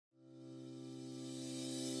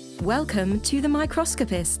Welcome to the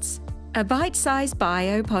Microscopists, a bite-sized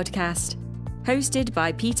bio podcast, hosted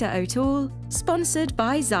by Peter O'Toole, sponsored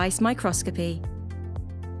by Zeiss Microscopy.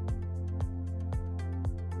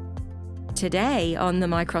 Today on the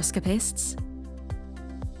Microscopists.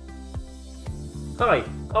 Hi,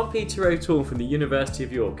 I'm Peter O'Toole from the University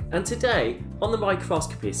of York, and today on the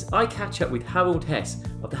Microscopists I catch up with Harald Hess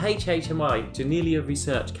of the HHMI Janelia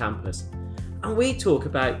Research Campus, and we talk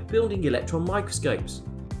about building electron microscopes.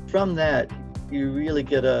 From that, you really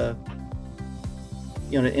get an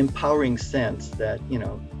empowering sense that,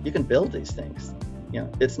 you can build these things.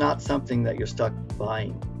 It's not something that you're stuck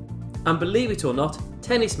buying. And believe it or not,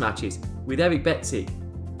 tennis matches with Eric Betzig.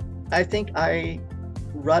 I think I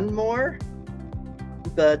run more,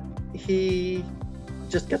 but he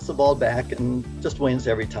just gets the ball back and just wins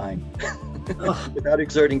every time without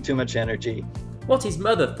exerting too much energy. What his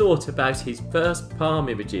mother thought about his first palm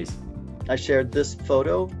images. I shared this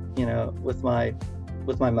photo, with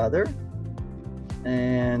my mother,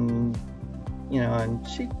 and and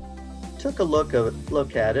she took a look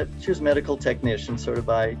at it. She was a medical technician, sort of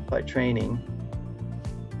by training,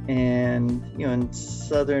 and in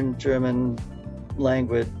Southern German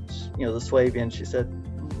language, the Swabian, she said,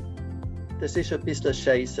 "Das ist ein bisschen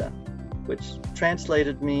scheiße," which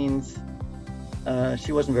translated means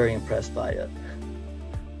she wasn't very impressed by it.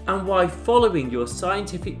 And why following your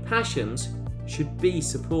scientific passions should be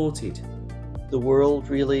supported. The world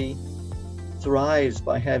really thrives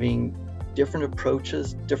by having different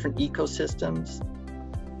approaches, different ecosystems,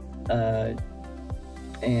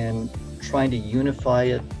 and trying to unify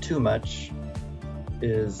it too much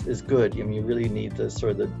is good. You really need the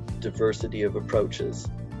sort of the diversity of approaches.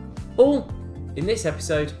 All in this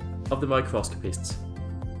episode of the Microscopists.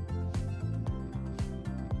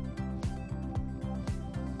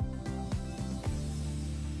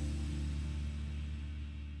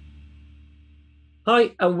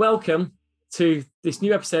 Hi and welcome to this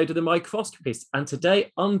new episode of the Microscopists, and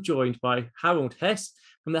today I'm joined by Harald Hess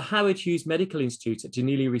from the Howard Hughes Medical Institute at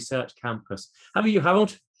Janelia Research Campus. How are you,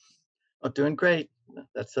 Harald? Oh, doing great.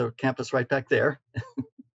 That's the campus right back there.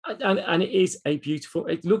 and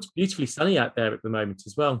it looks beautifully sunny out there at the moment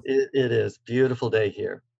as well. It is. Beautiful day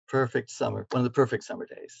here. Perfect summer. One of the perfect summer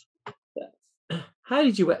days. How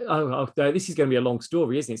did you, this is going to be a long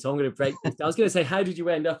story, isn't it? So I'm going to break this. I was going to say, how did you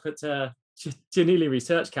end up at Janelia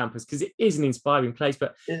Research Campus? Because it is an inspiring place.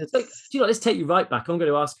 But let's take you right back. I'm going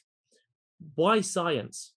to ask, why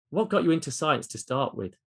science? What got you into science to start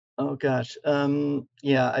with? Oh gosh,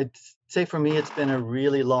 I'd say for me it's been a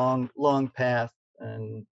really long path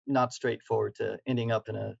and not straightforward to ending up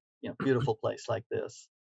in a beautiful place like this.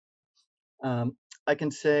 I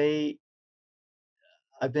can say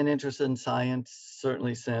I've been interested in science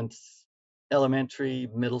certainly since elementary,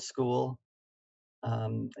 middle school.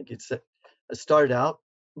 I started out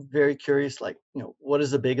very curious, what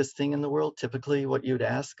is the biggest thing in the world? Typically what you'd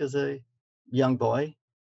ask as a young boy,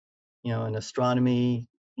 in astronomy,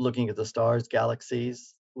 looking at the stars,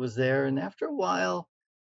 galaxies was there. And after a while,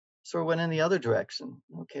 sort of went in the other direction.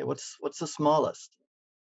 Okay, what's the smallest?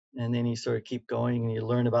 And then you sort of keep going and you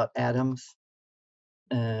learn about atoms.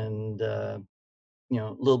 And, a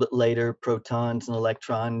little bit later, protons and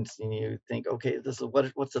electrons, and you think, okay, this is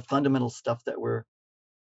what's the fundamental stuff that we're,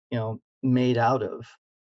 made out of.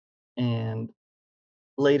 And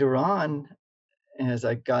later on, as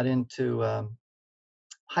I got into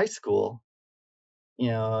high school, I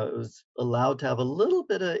was allowed to have a little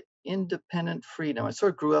bit of independent freedom. I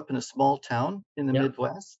sort of grew up in a small town in the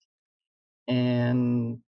Midwest,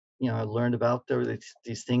 and I learned about there were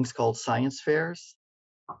these things called science fairs,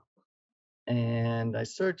 and I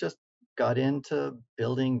sort of just got into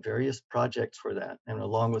building various projects for that. And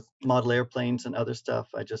along with model airplanes and other stuff,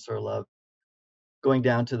 I just sort of love going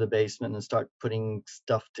down to the basement and start putting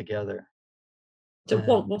stuff together. So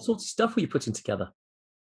what sort of stuff were you putting together?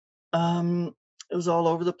 It was all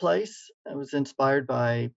over the place. I was inspired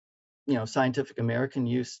by, Scientific American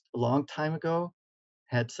used a long time ago,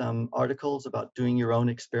 had some articles about doing your own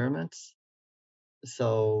experiments.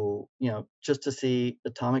 So, just to see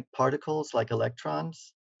atomic particles like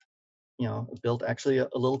electrons, built actually a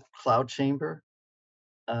little cloud chamber,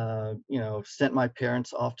 sent my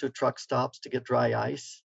parents off to truck stops to get dry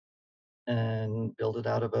ice and build it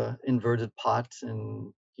out of a inverted pot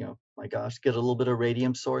and, my gosh, get a little bit of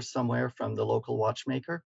radium source somewhere from the local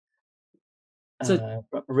watchmaker,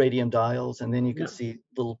 radium dials, and then you could see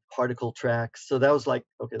little particle tracks. So that was that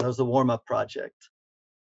was the warm-up project.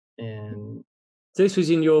 And so this was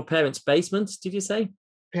in your parents' basement, did you say?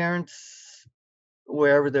 Parents,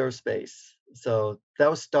 wherever there was space. So that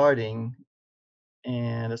was starting,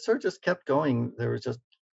 and it sort of just kept going. There was just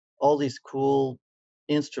all these cool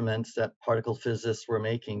instruments that particle physicists were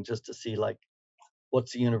making just to see like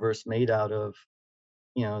what's the universe made out of.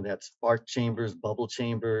 That spark chambers, bubble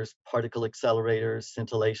chambers, particle accelerators,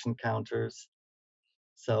 scintillation counters.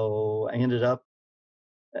 So I ended up,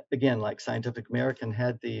 again, like Scientific American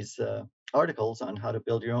had these articles on how to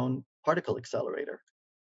build your own particle accelerator,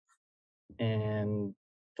 and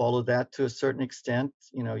followed that to a certain extent.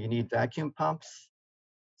 You need vacuum pumps.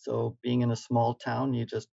 So being in a small town, you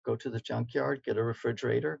just go to the junkyard, get a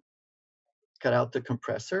refrigerator, cut out the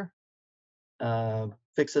compressor,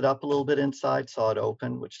 fix it up a little bit inside, saw it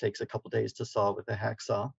open, which takes a couple days to saw with a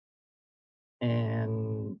hacksaw,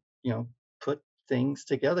 and put things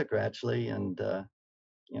together gradually. And at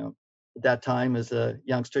that time, as a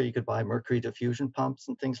youngster, you could buy mercury diffusion pumps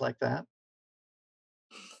and things like that.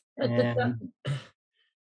 And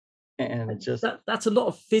just that's a lot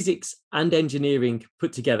of physics and engineering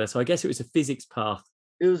put together. So I guess it was a physics path.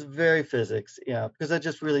 It was very physics, yeah, because I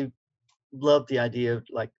just really loved the idea of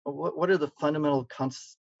like, what are the fundamental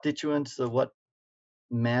constituents of what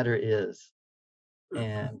matter is.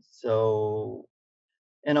 And so,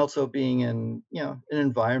 and also being in an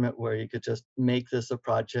environment where you could just make this a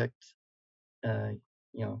project,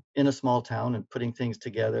 in a small town and putting things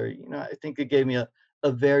together. I think it gave me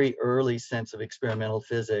a very early sense of experimental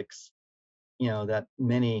physics, that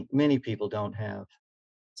many people don't have.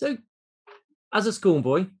 So, as a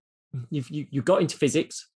schoolboy, you got into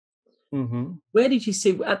physics. Mm-hmm. Where did you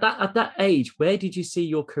see at that age? Where did you see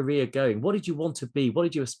your career going? What did you want to be? What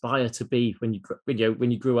did you aspire to be when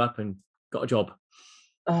you grew up and got a job?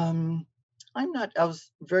 I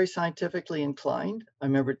was very scientifically inclined. I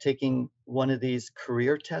remember taking one of these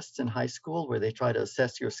career tests in high school where they try to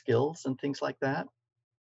assess your skills and things like that.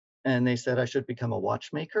 And they said I should become a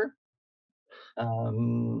watchmaker.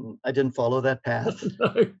 I didn't follow that path.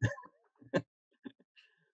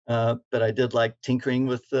 No. But I did like tinkering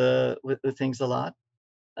with things a lot.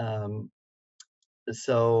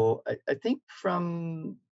 So I think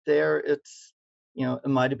from there, it's, it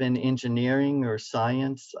might have been engineering or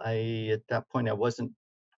science. At that point, I wasn't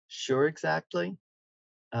sure exactly.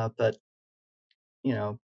 But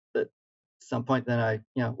at some point then I,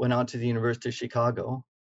 went on to the University of Chicago,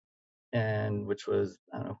 and which was,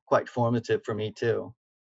 I don't know, quite formative for me too.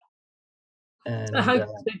 And as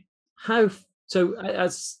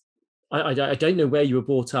I don't know where you were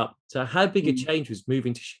brought up. So how big a change was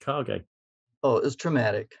moving to Chicago? Oh, it was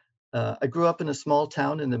traumatic. I grew up in a small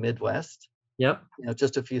town in the Midwest. Yep.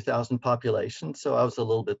 Just a few thousand population. So I was a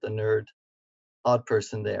little bit the nerd, odd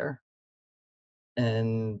person there.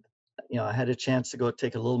 And I had a chance to go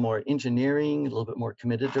take a little more engineering, a little bit more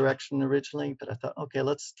committed direction originally, but I thought, okay,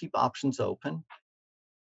 let's keep options open.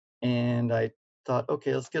 And I thought,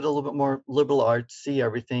 okay, let's get a little bit more liberal arts, see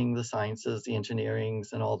everything, the sciences, the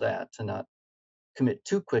engineerings, and all that, to not commit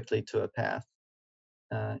too quickly to a path.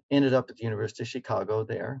 Ended up at the University of Chicago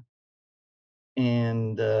there,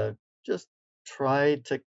 and just tried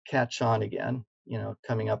to catch on again,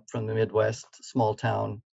 coming up from the Midwest, small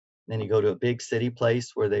town. Then you go to a big city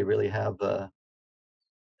place where they really have,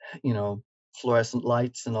 fluorescent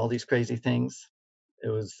lights and all these crazy things. It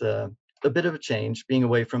was a bit of a change. Being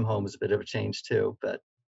away from home was a bit of a change too, but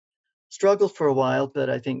struggled for a while, but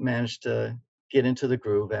I think managed to get into the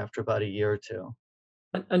groove after about a year or two.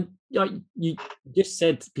 And you just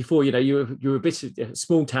said before, you were a bit of a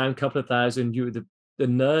small town, couple of thousand. You were the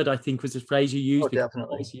nerd, I think was the phrase you used. Oh,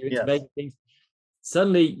 definitely. You into making things.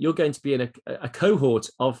 Suddenly, you're going to be in a cohort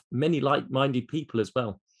of many like-minded people as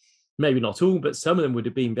well. Maybe not all, but some of them would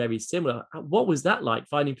have been very similar. What was that like,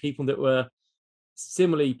 finding people that were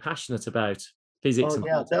similarly passionate about physics? Oh,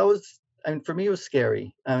 yeah, that was. For me, it was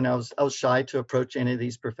scary. I was shy to approach any of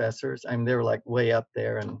these professors. They were like way up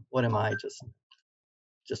there, and what am I?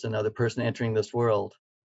 Just another person entering this world.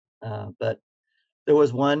 But there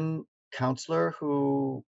was one counselor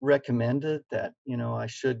who recommended that, I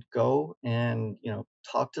should go and,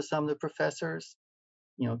 talk to some of the professors,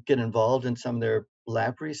 get involved in some of their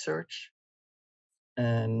lab research.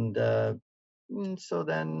 And so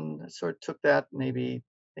then I sort of took that maybe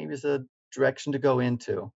as a direction to go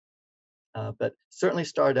into. But certainly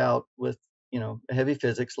started out with, a heavy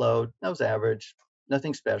physics load. That was average,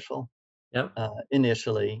 nothing special. Yep.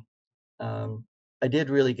 Initially. I did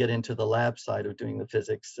really get into the lab side of doing the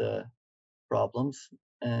physics problems,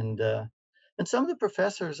 and some of the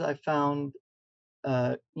professors I found,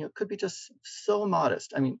 could be just so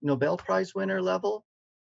modest. Nobel Prize winner level,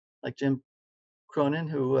 like Jim Cronin,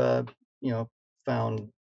 who found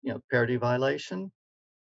parity violation.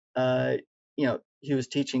 He was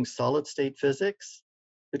teaching solid state physics,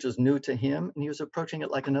 which was new to him, and he was approaching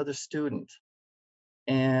it like another student.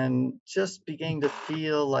 and just beginning to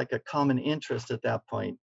feel like a common interest at that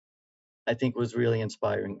point, I think was really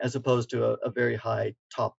inspiring, as opposed to a very high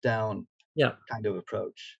top-down kind of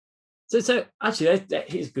approach. So actually,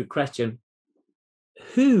 here's a good question.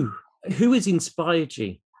 Who has inspired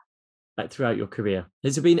you throughout your career?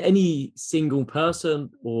 Has there been any single person,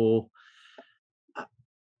 or?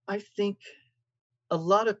 I think a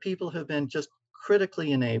lot of people have been just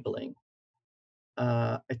critically enabling.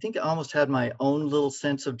 I think I almost had my own little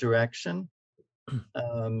sense of direction,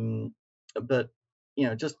 but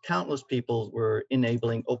just countless people were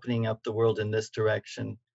enabling, opening up the world in this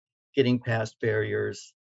direction, getting past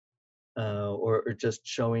barriers, or just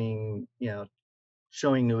showing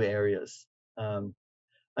new areas. So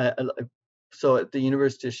at the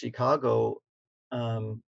University of Chicago,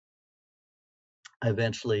 I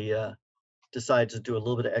eventually decided to do a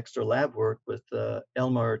little bit of extra lab work with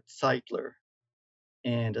Elmar Zeitler.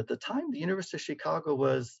 And at the time, the University of Chicago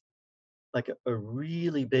was like a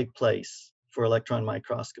really big place for electron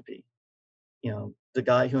microscopy. The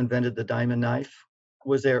guy who invented the diamond knife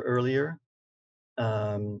was there earlier.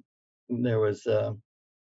 There was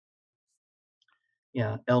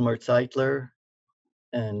Elmar Zeitler,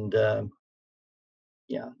 and a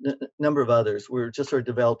number of others. We were just sort of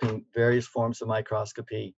developing various forms of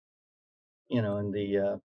microscopy, and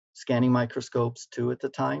the scanning microscopes too at the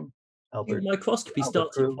time. Microscopy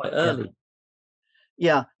started quite early.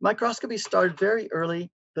 Yeah, microscopy started very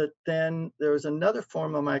early, but then there was another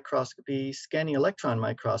form of microscopy, scanning electron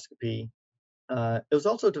microscopy. It was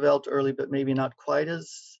also developed early, but maybe not quite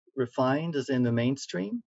as refined as in the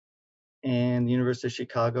mainstream. And the University of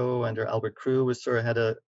Chicago under Albert Crew was sort of had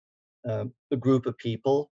a group of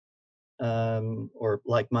people or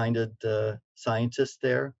like-minded scientists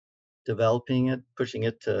there, developing it, pushing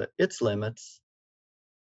it to its limits.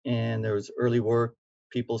 And there was early work,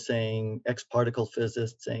 people saying, ex-particle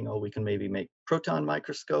physicists saying, oh, we can maybe make proton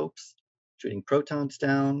microscopes, shooting protons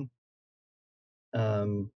down,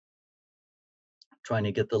 trying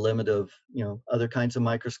to get the limit of, other kinds of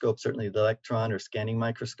microscopes. Certainly the electron or scanning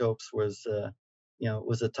microscopes was a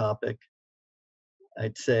topic.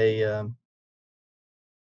 I'd say,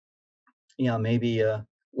 maybe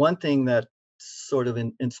one thing that sort of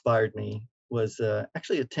inspired me was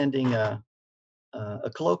actually attending a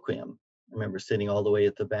colloquium. I remember sitting all the way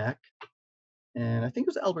at the back, and I think it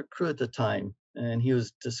was Albert Crew at the time, and he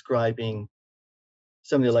was describing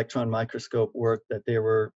some of the electron microscope work that they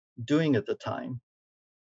were doing at the time.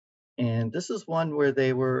 And this is one where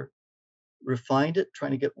they were refined it,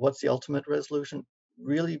 trying to get what's the ultimate resolution,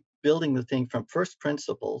 really building the thing from first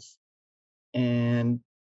principles. And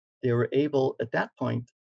they were able at that point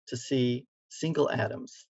to see single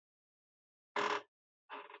atoms.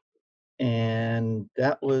 And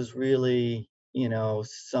that was really,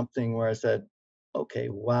 something where I said, okay,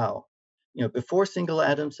 wow. Before single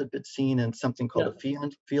atoms had been seen in something called a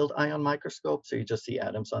field ion microscope. So you just see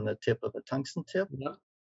atoms on the tip of a tungsten tip. Yeah.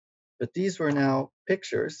 But these were now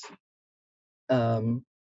pictures of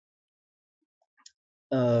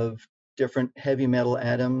different heavy metal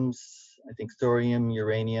atoms, I think thorium,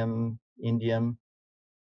 uranium, indium.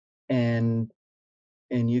 And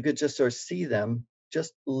you could just sort of see them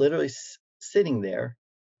just literally sitting there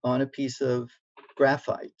on a piece of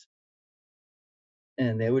graphite.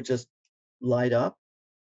 And they would just light up.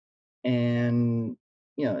 And,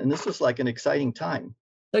 and this was like an exciting time.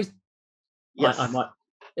 Those, yes. I might.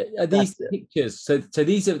 Are these pictures? So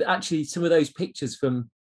these are actually some of those pictures from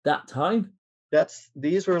that time?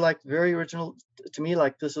 These were like very original to me.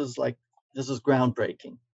 Like this is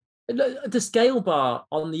groundbreaking. The scale bar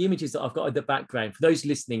on the images that I've got in the background, for those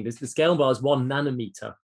listening, the scale bar is 1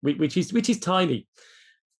 nanometer, which is tiny,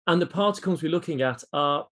 and the particles we're looking at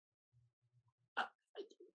are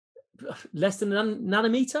less than a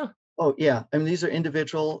nanometer. Oh yeah, I mean these are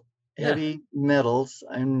individual heavy metals.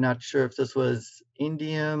 I'm not sure if this was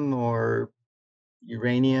indium or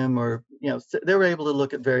uranium or they were able to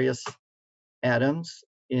look at various atoms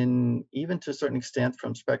in even to a certain extent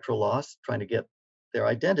from spectral loss, trying to get their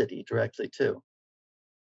identity directly too.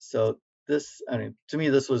 So this, to me,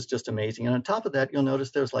 this was just amazing. And on top of that, you'll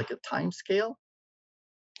notice there's like a time scale.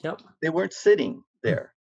 Yep. They weren't sitting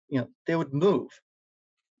there, they would move.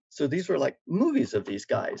 So these were like movies of these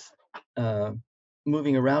guys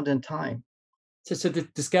moving around in time. So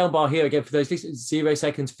the scale bar here again for those listeners, 0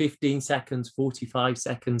 seconds, 15 seconds, 45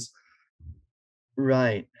 seconds.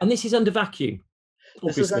 Right. And this is under vacuum.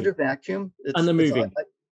 This is under vacuum. And they're moving.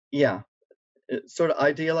 It's sort of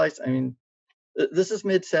idealized. I mean, this is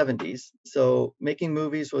mid-70s, so making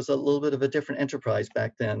movies was a little bit of a different enterprise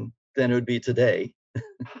back then than it would be today.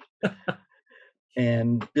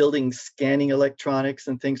 and building scanning electronics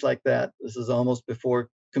and things like that. This is almost before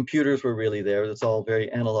computers were really there. It's all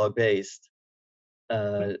very analog based.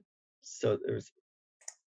 So there's.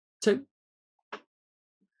 So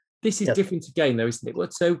this is Yes. different again, though, isn't it?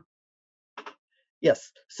 What so?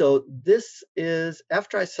 Yes. So this is,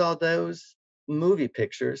 after I saw those movie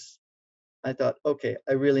pictures, I thought, okay,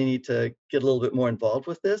 I really need to get a little bit more involved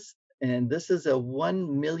with this. And this is a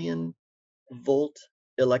 1 million volt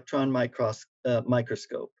electron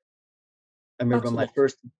microscope. I remember my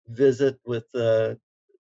first visit with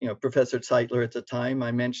Professor Zeitler at the time.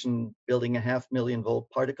 I mentioned building a 500,000 volt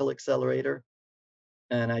particle accelerator,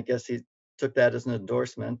 and I guess he took that as an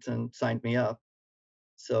endorsement and signed me up.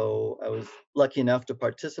 So I was lucky enough to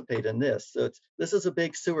participate in this. So this is a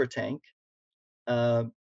big sewer tank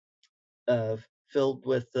filled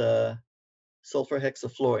with sulfur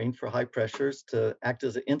hexafluorine for high pressures to act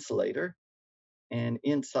as an insulator. And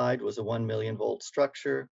inside was a 1 million volt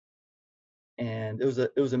structure. And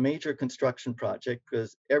it was a major construction project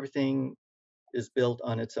because everything is built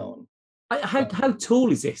on its own. How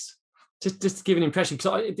tall is this? Just to give an impression,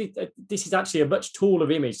 because this is actually a much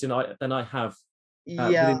taller image than I have.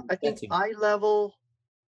 Yeah, I think eye level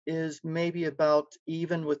is maybe about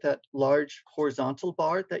even with that large horizontal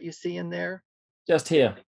bar that you see in there. Just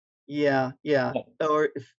here. Yeah. Or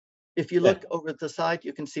if you look over at the side,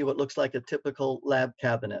 you can see what looks like a typical lab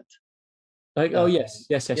cabinet. Oh yes.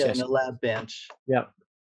 And a lab bench. Yeah.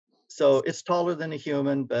 So it's taller than a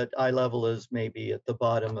human, but eye level is maybe at the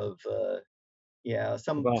bottom of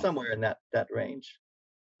somewhere in that range.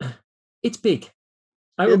 It's big.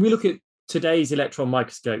 When we look at today's electron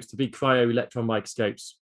microscopes, the big cryo electron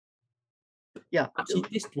microscopes. Yeah. Actually,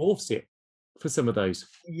 this dwarfs it for some of those.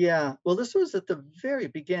 Yeah. Well, this was at the very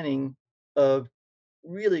beginning of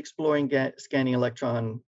really exploring scanning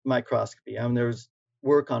electron microscopy. there was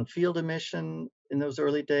work on field emission in those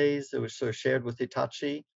early days. It was sort of shared with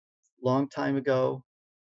Hitachi long time ago.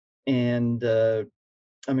 And I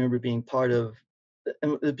remember being part of,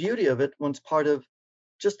 and the beauty of it was part of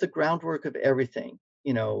just the groundwork of everything,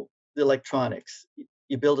 the electronics.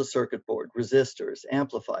 You build a circuit board, resistors,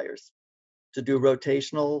 amplifiers. To do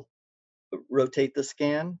rotate the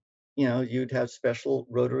scan, you'd have special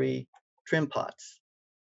rotary trim pots.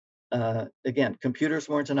 Again, computers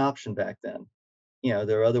weren't an option back then.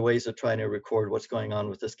 There are other ways of trying to record what's going on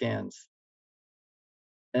with the scans.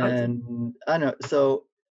 And I know, so,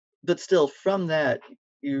 but still from that,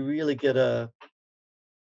 you really get an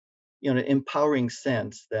empowering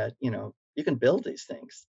sense that, you can build these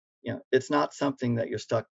things. It's not something that you're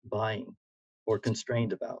stuck buying or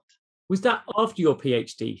constrained about. Was that after your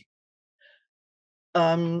PhD?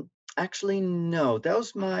 Actually, no, that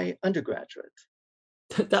was my undergraduate.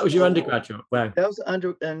 That was your undergraduate. Wow. That was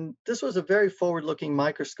and this was a very forward-looking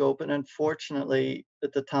microscope, and unfortunately,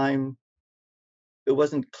 at the time, it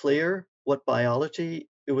wasn't clear what biology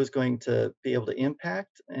it was going to be able to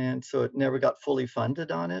impact, and so it never got fully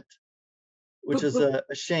funded on it, which is a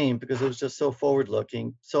shame because it was just so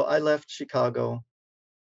forward-looking. So I left Chicago,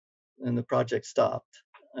 and the project stopped,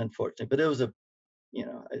 unfortunately. But it was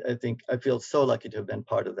I think I feel so lucky to have been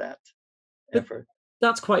part of that effort.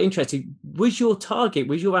 That's quite interesting. Was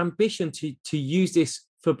your ambition to use this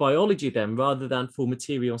for biology then, rather than for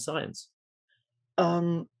material science?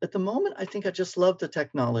 At the moment, I think I just loved the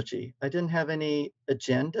technology. I didn't have any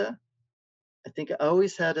agenda. I think I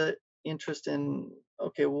always had an interest in,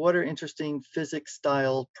 okay, what are interesting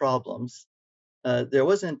physics-style problems? There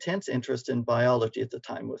was an intense interest in biology at the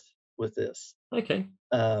time with this. Okay.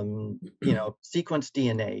 Sequence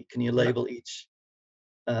DNA. Can you label each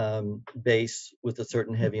base with a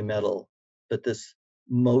certain heavy metal? But this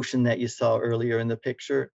motion that you saw earlier in the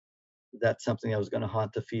picture, that's something that was going to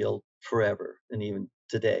haunt the field forever, and even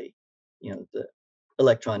today, the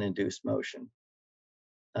electron-induced motion.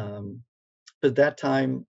 But at that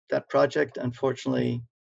time, that project unfortunately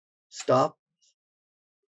stopped.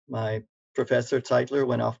 My professor Zeitler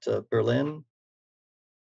went off to Berlin.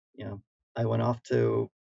 I went off to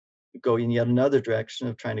go in yet another direction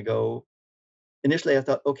of trying to go. Initially, I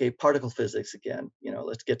thought, okay, particle physics again.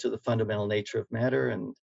 Let's get to the fundamental nature of matter,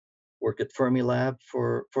 and work at Fermilab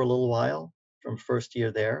for a little while from first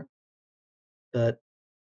year there. But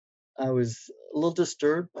I was a little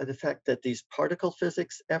disturbed by the fact that these particle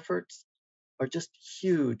physics efforts are just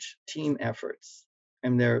huge team efforts.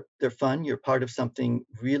 And they're fun. You're part of something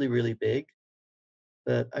really, really big.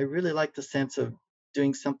 But I really like the sense of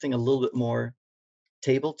doing something a little bit more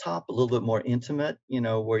tabletop, a little bit more intimate,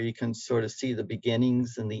 where you can sort of see the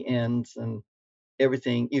beginnings and the ends and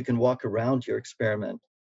everything. You can walk around your experiment,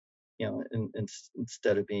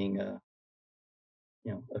 instead of being a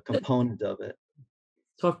component of it.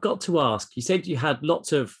 So I've got to ask, you said you had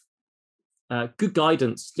lots of good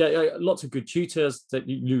guidance, lots of good tutors that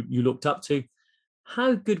you looked up to.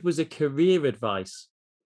 How good was the career advice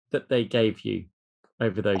that they gave you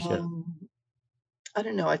over those years? I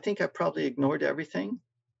don't know. I think I probably ignored everything.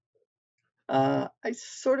 I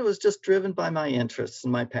sort of was just driven by my interests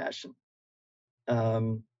and my passion.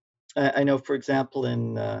 I know, for example,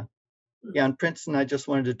 in Princeton, I just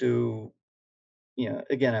wanted to do,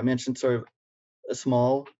 again, I mentioned sort of a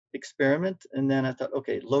small experiment, and then I thought,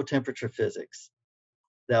 okay, low temperature physics.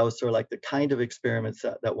 That was sort of like the kind of experiments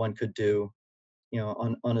that one could do,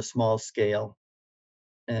 on a small scale,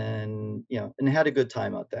 and and had a good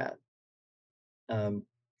time at that.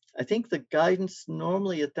 I think the guidance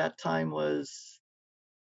normally at that time was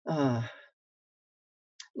not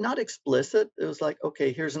explicit. It was like,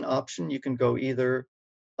 okay, here's an option. You can go either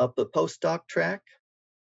up the postdoc track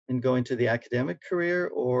and go into the academic career,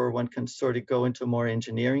 or one can sort of go into a more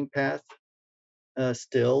engineering path,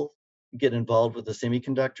 still get involved with the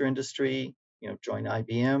semiconductor industry, join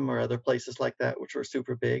IBM or other places like that, which were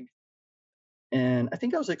super big. And I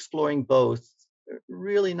think I was exploring both,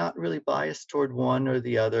 really not really biased toward one or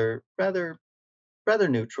the other, rather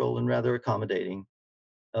neutral and rather accommodating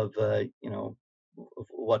of, of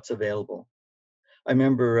what's available. I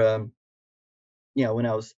remember, when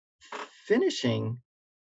I was finishing,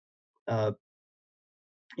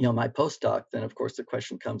 my postdoc, then of course the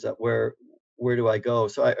question comes up, where do I go?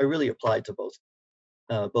 So I really applied to both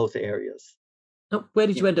areas. Oh, where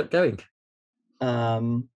did you end up going?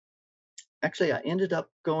 Actually, I ended up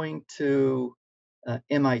going to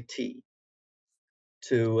MIT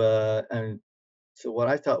and so what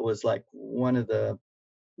I thought was like one of the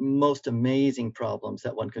most amazing problems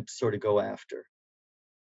that one could sort of go after.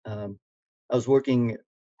 I was working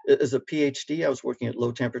as a PhD. I was working at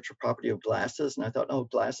low temperature property of glasses, and I thought, oh,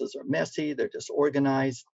 glasses are messy, they're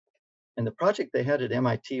disorganized. And the project they had at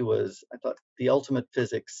MIT was, I thought, the ultimate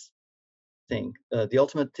physics thing, the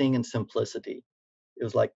ultimate thing in simplicity. It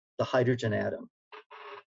was like the hydrogen atom,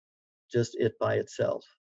 just it by itself.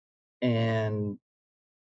 And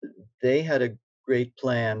they had a great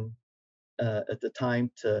plan at the time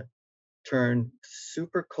to turn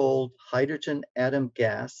super cold hydrogen atom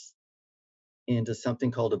gas into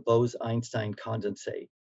something called a Bose-Einstein condensate.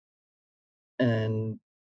 And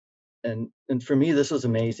for me, this was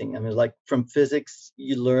amazing. I mean, like from physics,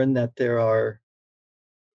 you learn that there are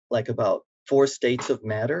like about 4 states of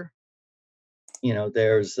matter.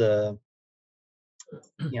 There's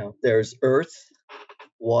there's earth,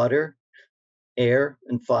 water, air,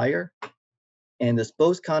 and fire. And this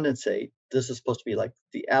Bose condensate, this is supposed to be like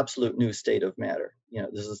the absolute new state of matter.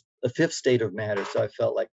 This is a 5th state of matter. So I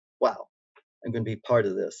felt like, wow, I'm going to be part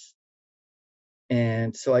of this.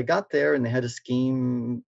 And so I got there, and they had a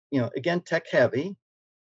scheme, again, tech heavy.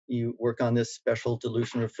 You work on this special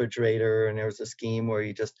dilution refrigerator, and there was a scheme where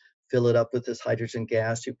you just fill it up with this hydrogen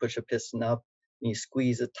gas, you push a piston up, and you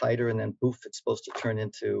squeeze it tighter, and then poof, it's supposed to turn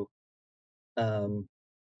into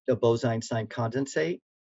a Bose-Einstein condensate.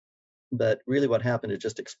 But really what happened, it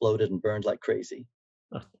just exploded and burned like crazy.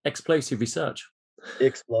 Explosive research.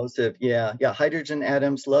 Explosive, yeah. Hydrogen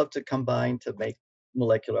atoms love to combine to make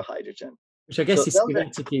molecular hydrogen. Which I guess is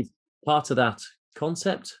theoretically part of that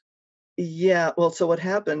concept. Yeah, well, so what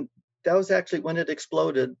happened, that was actually when it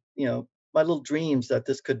exploded, my little dreams that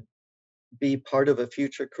this could be part of a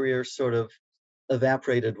future career sort of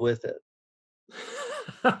evaporated with it.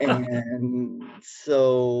 And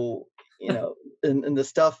so, and the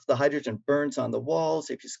stuff, the hydrogen burns on the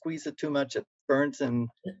walls. If you squeeze it too much, it burns in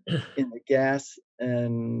the gas.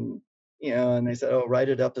 And, and they said, oh, write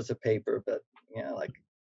it up as a paper. But, like,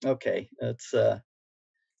 okay, it's, So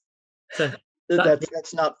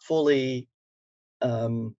that's not fully,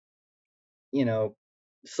 solves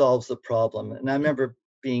the problem. And I remember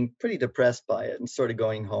being pretty depressed by it and sort of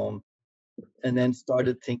going home, and then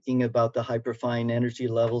started thinking about the hyperfine energy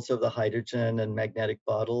levels of the hydrogen and magnetic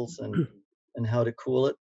bottles and how to cool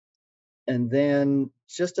it. And then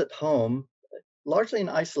just at home, largely in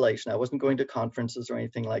isolation, I wasn't going to conferences or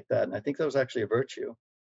anything like that. And I think that was actually a virtue.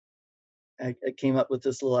 I came up with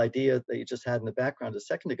this little idea that you just had in the background a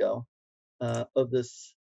second ago, of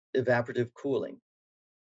this evaporative cooling.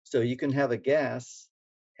 So you can have a gas,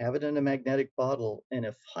 have it in a magnetic bottle, and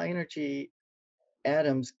if high energy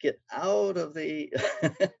atoms get out of the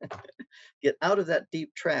get out of that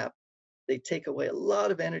deep trap, they take away a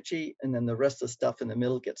lot of energy, and then the rest of the stuff in the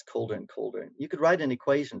middle gets colder and colder. You could write an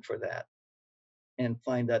equation for that and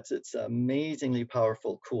find that it's an amazingly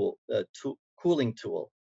powerful cooling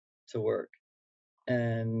tool to work.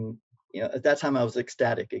 And at that time I was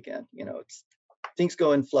ecstatic again. It's things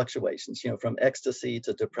go in fluctuations, from ecstasy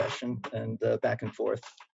to depression and back and forth.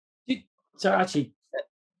 So actually,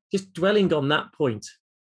 just dwelling on that point,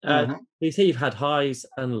 you say you've had highs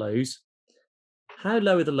and lows. How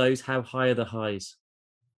low are the lows? How high are the highs?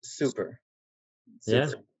 Super.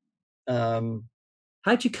 Yeah.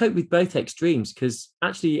 How do you cope with both extremes? Because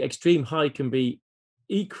actually, extreme high can be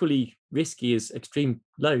equally risky as extreme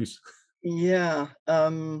lows. Yeah.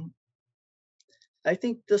 I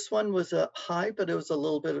think this one was a high, but it was a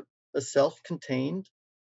little bit of a self-contained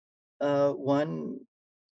one.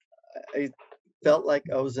 I felt like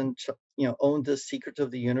I was owned the secret of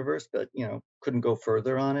the universe, but couldn't go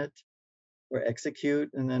further on it or execute.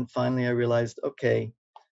 And then finally I realized, okay,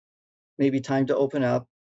 maybe time to open up.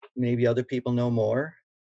 Maybe other people know more,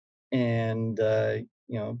 and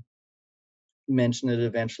mention it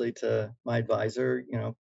eventually to my advisor.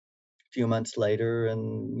 A few months later,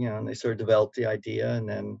 and they sort of developed the idea, and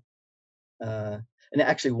then and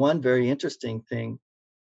actually one very interesting thing,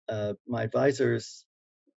 my advisor's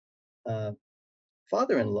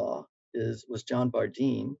father-in-law was John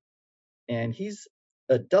Bardeen, and he's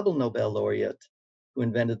a double Nobel laureate who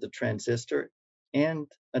invented the transistor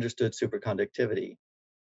and understood superconductivity.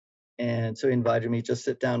 And so he invited me to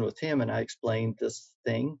sit down with him, and I explained this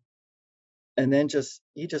thing. And then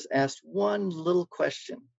he just asked one little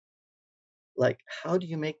question, like, how do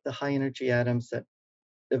you make the high energy atoms that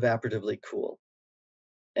evaporatively cool?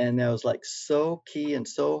 And that was like so key and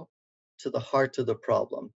so to the heart of the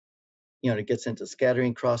problem. It gets into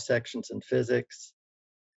scattering cross sections and physics.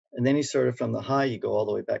 And then you sort of from the high, you go all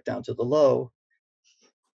the way back down to the low.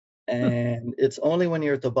 And it's only when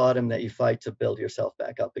you're at the bottom that you fight to build yourself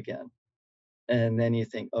back up again. And then you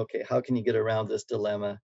think, okay, how can you get around this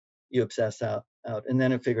dilemma? You obsess out. And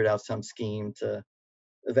then I figured out some scheme to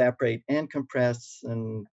evaporate and compress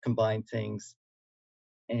and combine things,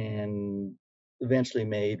 and eventually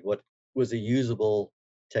made what was a usable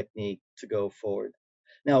technique to go forward.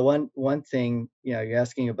 Now, one thing, you're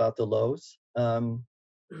asking about the lows.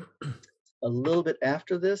 A little bit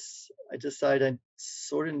after this, I decided I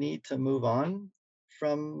sort of need to move on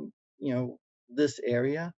from, this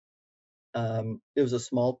area. It was a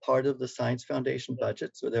small part of the Science Foundation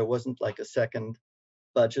budget, so there wasn't like a second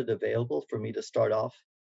budget available for me to start off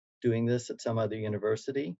doing this at some other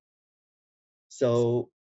university. So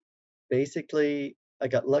basically, I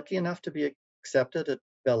got lucky enough to be accepted at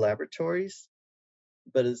Bell Laboratories,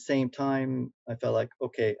 but at the same time, I felt like,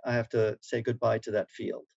 okay, I have to say goodbye to that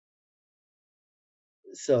field.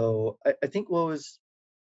 So I think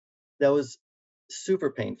that was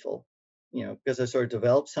super painful, because I sort of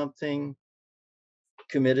developed something,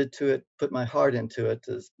 committed to it, put my heart into it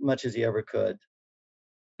as much as you ever could,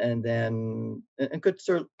 and then and could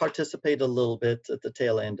sort of participate a little bit at the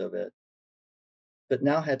tail end of it. But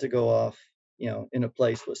now had to go off, in a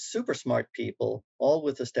place with super smart people, all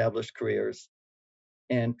with established careers,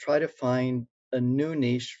 and try to find a new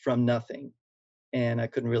niche from nothing. And I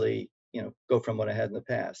couldn't really, go from what I had in the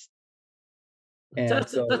past. And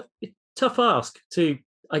that's a tough ask to,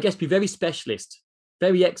 I guess, be very specialist,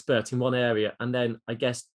 very expert in one area, and then I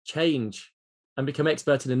guess change and become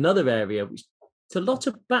expert in another area, which it's a lot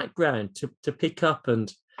of background to pick up,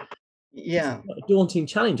 and yeah, a daunting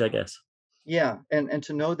challenge, I guess. Yeah, and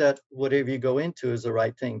to know that whatever you go into is the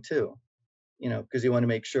right thing too, because you want to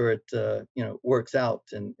make sure it works out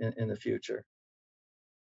in the future.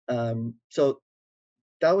 So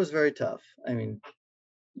that was very tough. I mean,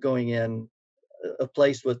 going in a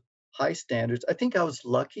place with high standards. I think I was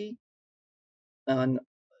lucky on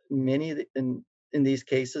many in these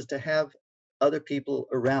cases to have other people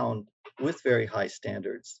around with very high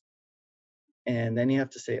standards. And then you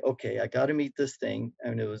have to say, okay, I got to meet this thing.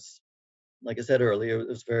 And it was, like I said earlier, it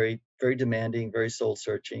was very, very demanding, very soul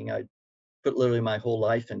searching. I put literally my whole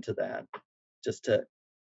life into that just to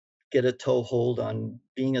get a toehold on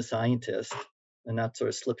being a scientist and not sort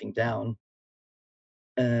of slipping down,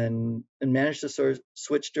 and managed to sort of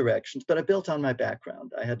switch directions. But I built on my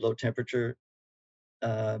background. I had low temperature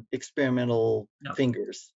experimental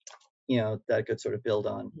fingers, that I could sort of build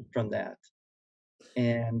on from that.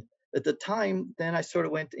 And at the time, then I sort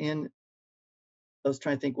of went in, I was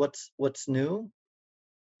trying to think what's new.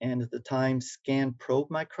 And at the time, scan probe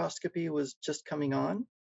microscopy was just coming on.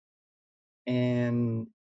 And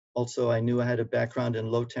also I knew I had a background in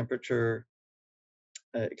low temperature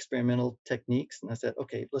experimental techniques. And I said,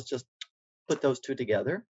 okay, let's just put those two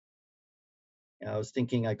together. And I was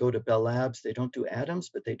thinking, I go to Bell Labs, they don't do atoms,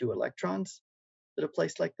 but they do electrons at a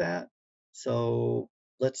place like that. So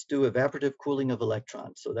let's do evaporative cooling of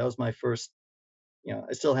electrons. So that was my first,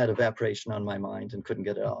 I still had evaporation on my mind and couldn't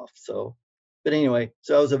get it off. So But anyway,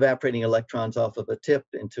 so I was evaporating electrons off of a tip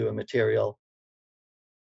into a material,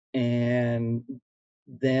 and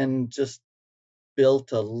then just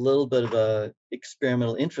built a little bit of a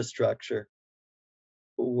experimental infrastructure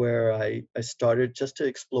where I started just to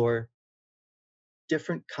explore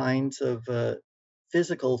different kinds of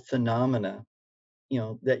physical phenomena,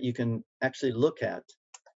 that you can actually look at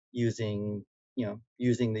using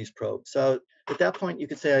these probes. So at that point, you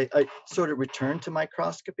could say I sort of returned to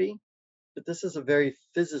microscopy, but this is a very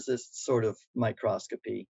physicist sort of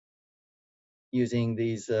microscopy, using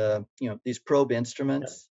these these probe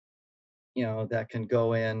instruments, that can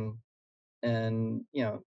go in, and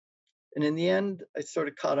and in the end, I sort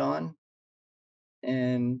of caught on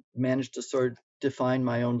and managed to sort of define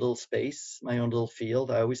my own little space, my own little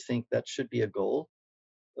field. I always think that should be a goal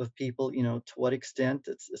of people, to what extent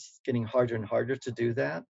it's getting harder and harder to do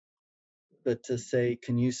that. But to say,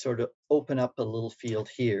 can you sort of open up a little field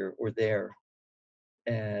here or there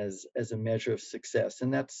as a measure of success?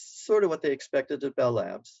 And that's sort of what they expected at Bell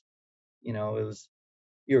Labs.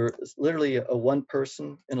 You're literally a one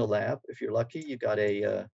person in a lab. If you're lucky, you got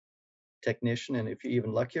a technician, and if you're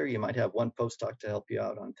even luckier, you might have one postdoc to help you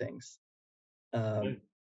out on things.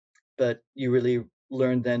 But you really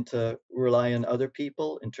learn then to rely on other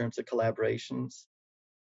people in terms of collaborations.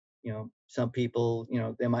 Some people,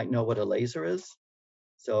 they might know what a laser is.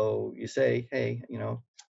 So you say, hey,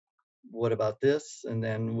 what about this? And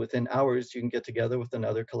then within hours, you can get together with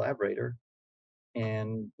another collaborator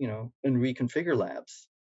and, and reconfigure labs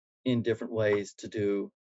in different ways to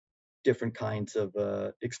do different kinds of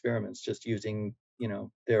experiments, just using,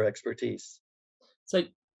 their expertise. So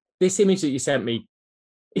this image that you sent me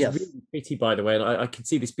is yes. really pretty, by the way, and I can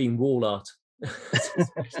see this being wall art,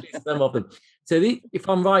 especially some of them. So if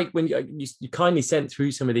I'm right, when you kindly sent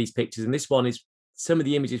through some of these pictures, and this one is some of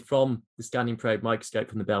the images from the scanning probe microscope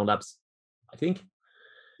from the Bell Labs, I think.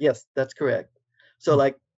 Yes, that's correct. So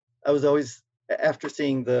like, I was always, after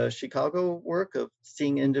seeing the Chicago work of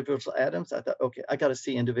seeing individual atoms, I thought, okay, I got to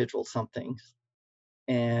see individual somethings.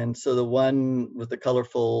 And so the one with the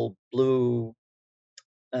colorful blue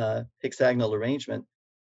hexagonal arrangement,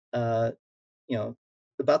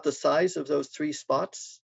 about the size of those three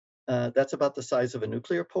spots, that's about the size of a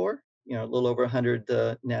nuclear pore, a little over 100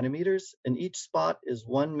 nanometers. And each spot is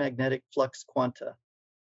one magnetic flux quanta,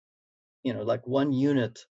 like 1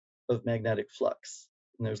 unit of magnetic flux.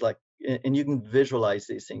 And there's like, and you can visualize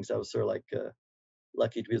these things. I was sort of like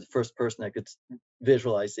lucky to be the first person that could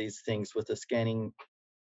visualize these things with a scanning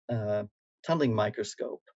tunneling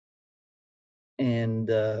microscope. And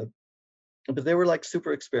but they were like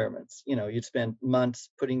super experiments. You'd spend months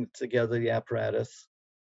putting together the apparatus.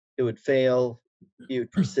 It would fail, you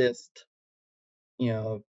would persist,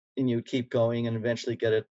 and you would keep going and eventually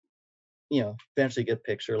get it, eventually get a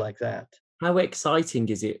picture like that. How exciting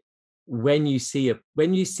is it when you see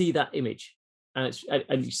that image and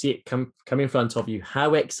you see it come in front of you?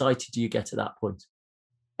 How excited do you get at that point?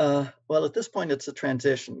 Well, at this point, it's a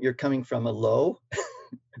transition. You're coming from a low,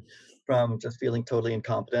 from just feeling totally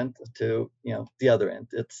incompetent, to the other end.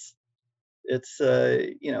 It's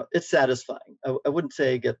satisfying. I wouldn't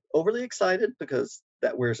say get overly excited, because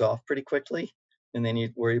that wears off pretty quickly, and then you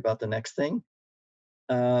worry about the next thing.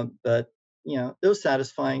 But it was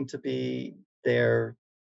satisfying to be there,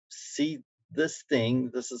 see this thing.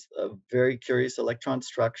 This is a very curious electron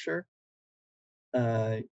structure.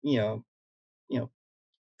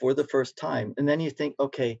 For the first time, and then you think,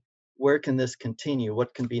 okay, where can this continue?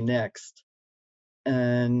 What can be next?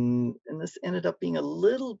 And this ended up being a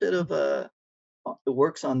little bit of it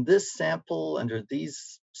works on this sample under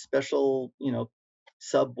these special,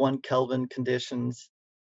 sub 1 Kelvin conditions.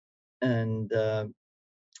 And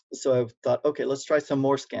so I thought, okay, let's try some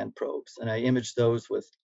more scan probes. And I imaged those with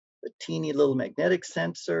a teeny little magnetic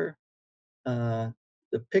sensor. The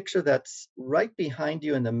picture that's right behind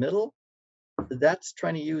you in the middle, that's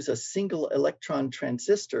trying to use a single electron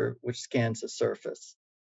transistor, which scans the surface.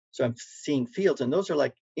 So I'm seeing fields, and those are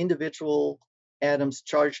like individual atoms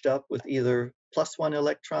charged up with either +1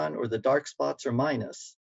 electron, or the dark spots are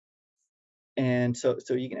minus. And so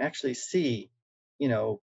you can actually see,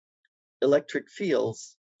 electric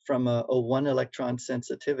fields from a 1 electron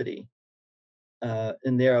sensitivity.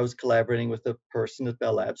 And there I was collaborating with a person at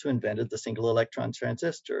Bell Labs who invented the single electron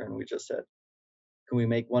transistor. And we just said, can we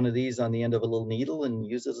make one of these on the end of a little needle and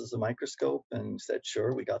use it as a microscope? And he said,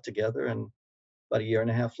 sure. We got together, and about 1.5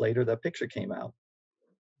 years later, that picture came out.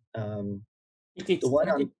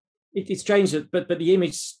 It's strange, but the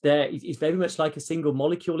image there is very much like a single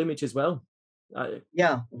molecule image as well.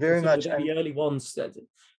 Yeah, very much. The early ones.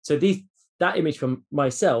 So that image from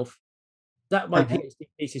myself That my PhD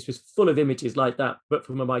thesis was full of images like that, but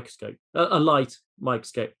from a microscope, a light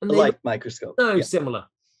microscope. And a light microscope. So similar.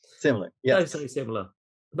 Similar, yes. So similar.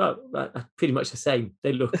 But pretty much the same.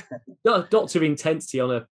 They look dots of intensity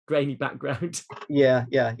on a grainy background. Yeah.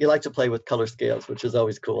 You like to play with color scales, which is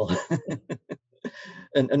always cool.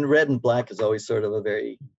 and red and black is always sort of a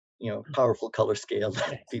very, powerful color scale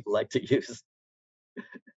that people like to use.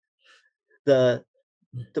 The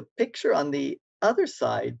picture on the other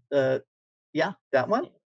side, that one.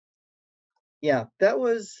 Yeah, that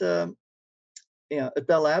was, at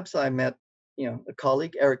Bell Labs, I met, a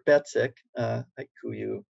colleague, Eric Betzig, who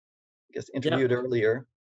you, I guess, interviewed earlier.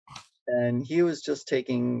 And he was just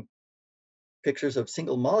taking pictures of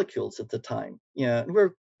single molecules at the time. And we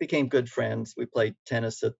became good friends. We played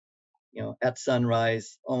tennis at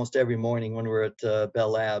sunrise almost every morning when we were at Bell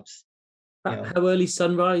Labs. How early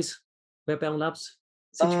sunrise where Bell Labs?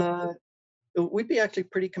 We'd be actually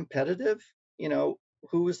pretty competitive.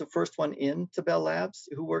 Who was the first one into Bell Labs?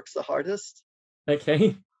 Who works the hardest?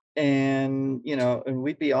 Okay. And and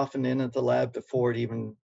we'd be often in at the lab before it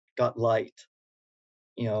even got light.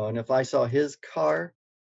 And if I saw his car,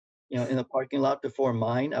 in the parking lot before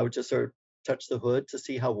mine, I would just sort of touch the hood to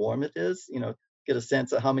see how warm it is. Get a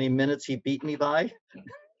sense of how many minutes he beat me by.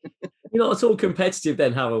 You're not at all competitive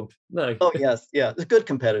then, Harold. No. Oh yes, yeah, it's good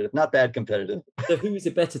competitive, not bad competitive. So who is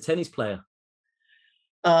a better tennis player?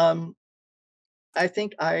 I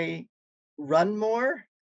think I run more,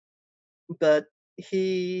 but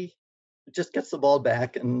he just gets the ball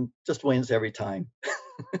back and just wins every time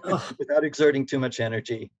without exerting too much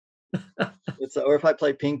energy. Or if I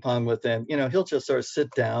play ping pong with him, he'll just sort of sit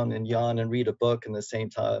down and yawn and read a book and the same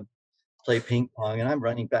time play ping pong, and I'm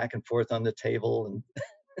running back and forth on the table. And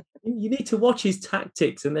you need to watch his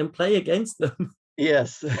tactics and then play against them.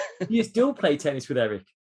 Yes. You still play tennis with Eric?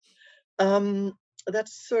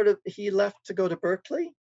 That's sort of, he left to go to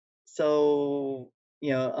Berkeley. So,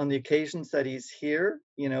 on the occasions that he's here,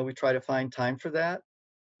 we try to find time for that,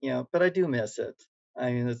 but I do miss it.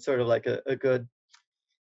 I mean, it's sort of like a good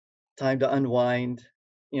time to unwind,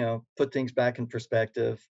 put things back in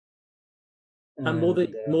perspective. And more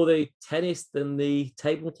the tennis than the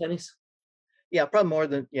table tennis? Yeah,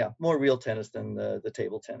 probably more real tennis than the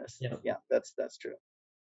table tennis. Yeah, that's true.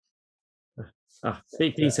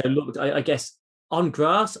 So look, I guess on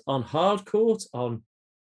grass, on hard court, on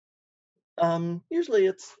usually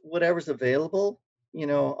it's whatever's available,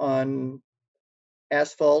 on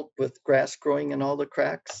asphalt with grass growing in all the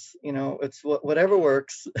cracks, it's whatever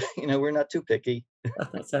works. We're not too picky.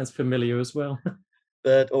 That sounds familiar as well.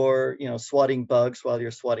 But or swatting bugs while you're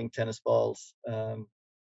swatting tennis balls,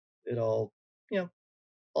 it all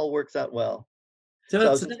all works out well. So I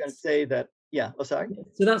was just going to say that. Yeah. Oh, sorry.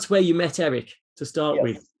 So that's where you met Eric to start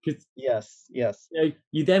with. Yes.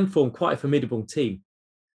 You then formed quite a formidable team.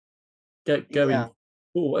 Going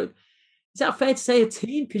forward, is that fair to say a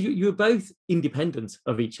team? Because you were both independent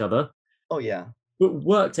of each other. Oh yeah. But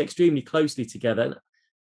worked extremely closely together.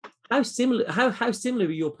 How similar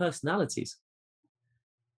are your personalities?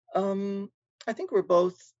 I think we're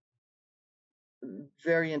both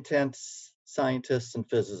very intense scientists and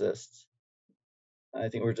physicists. I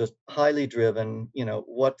think we're just highly driven.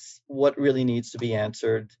 What really needs to be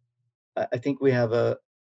answered. I think we have a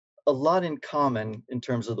lot in common in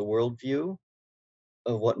terms of the worldview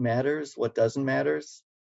of what matters, what doesn't matter.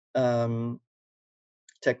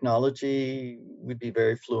 Technology, we'd be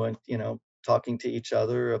very fluent, talking to each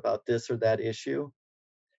other about this or that issue.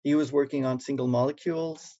 He was working on single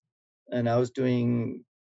molecules, and I was doing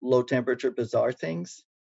low temperature bizarre things.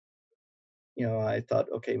 I thought,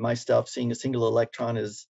 okay, my stuff, seeing a single electron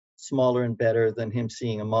is smaller and better than him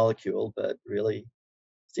seeing a molecule, but really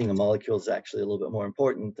seeing a molecule is actually a little bit more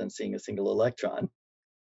important than seeing a single electron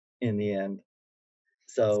in the end.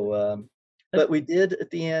 So, but we did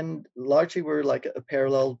at the end, largely we're like a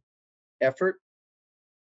parallel effort.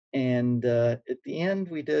 And at the end,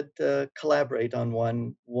 we did collaborate on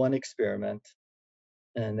one experiment.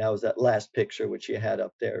 And that was that last picture, which you had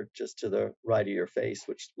up there just to the right of your face,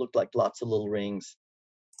 which looked like lots of little rings.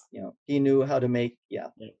 He knew how to make,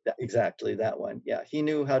 exactly that one. Yeah, he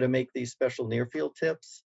knew how to make these special near field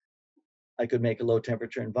tips. I could make a low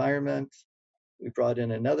temperature environment. We brought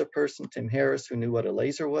in another person, Tim Harris, who knew what a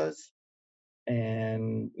laser was.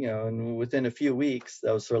 And, and within a few weeks,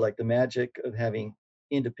 that was sort of like the magic of having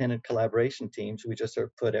independent collaboration teams. We just sort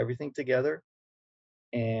of put everything together,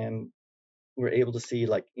 and we're able to see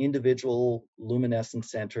like individual luminescent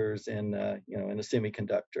centers in in a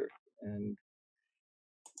semiconductor. And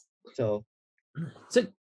so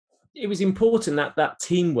it was important that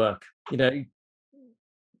teamwork,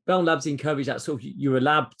 Bell Labs encourage that sort of you're a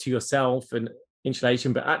lab to yourself and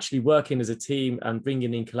installation, but actually working as a team and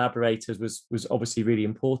bringing in collaborators was obviously really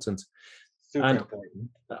important. Super important.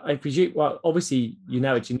 I presume, well, obviously you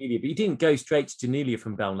know at Janelia, but you didn't go straight to Janelia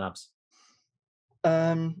from Bell Labs.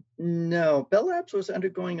 No, Bell Labs was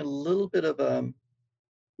undergoing a little bit of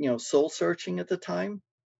soul searching at the time,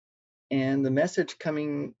 and the message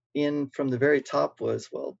coming in from the very top was,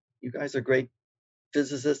 well, you guys are great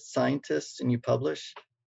physicists, scientists, and you publish.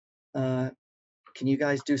 Can you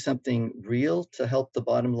guys do something real to help the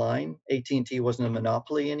bottom line? AT&T wasn't a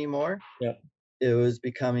monopoly anymore. Yeah. It was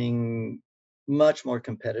becoming much more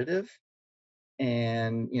competitive,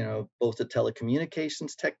 and both the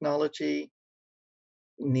telecommunications technology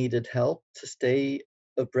needed help to stay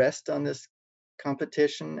abreast on this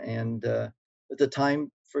competition. And at the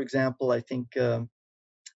time, for example, I think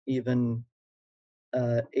even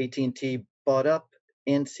AT&T bought up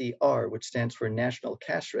NCR, which stands for National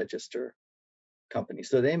Cash Register Company.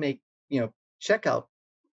 So they make checkout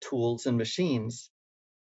tools and machines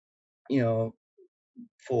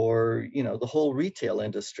for the whole retail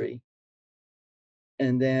industry.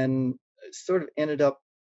 And then sort of ended up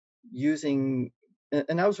using,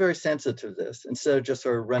 and I was very sensitive to this. Instead of just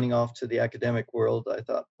sort of running off to the academic world, I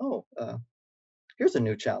thought, here's a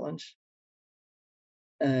new challenge.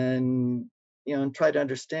 And and try to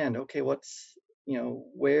understand, okay, what's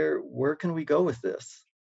where can we go with this?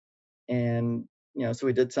 And so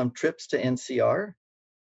we did some trips to NCR,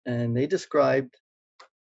 and they described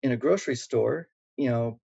in a grocery store,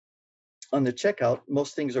 on the checkout,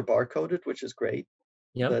 most things are barcoded, which is great.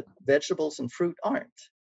 Yep. But vegetables and fruit aren't.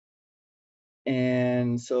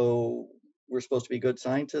 And so we're supposed to be good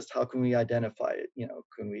scientists. How can we identify it?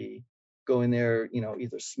 Can we go in there,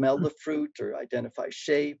 either smell the fruit or identify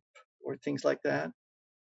shape or things like that?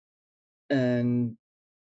 And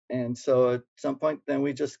so at some point, then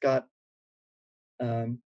we just got a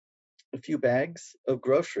few bags of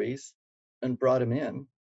groceries and brought them in.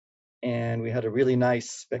 And we had a really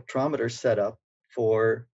nice spectrometer set up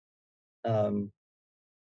for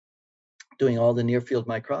doing all the near field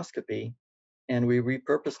microscopy. And we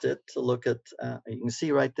repurposed it to look at, you can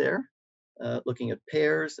see right there, looking at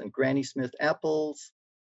pears and Granny Smith apples,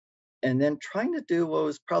 and then trying to do what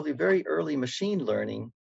was probably very early machine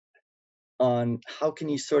learning on how can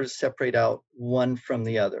you sort of separate out one from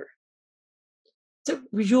the other. So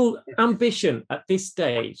was your ambition at this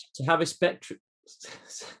stage to have a spectrometer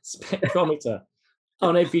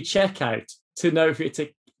on every checkout to know if it's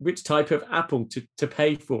which type of apple to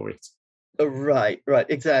pay for it? Right,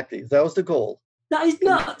 exactly. That was the goal. That is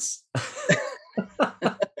nuts.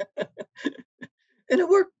 And it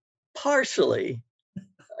worked partially.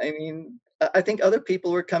 I mean, I think other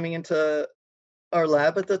people were coming into our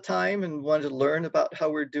lab at the time and wanted to learn about how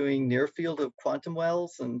we're doing near field of quantum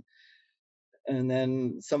wells, and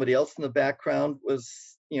then somebody else in the background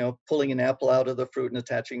was pulling an apple out of the fruit and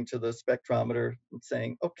attaching to the spectrometer and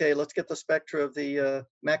saying, okay, let's get the spectra of the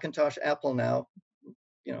Macintosh apple now,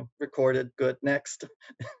 recorded, good, next.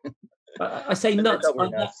 I say nuts,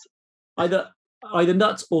 either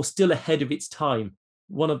nuts or still ahead of its time,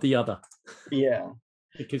 one of the other. Yeah.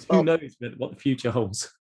 Because who knows what the future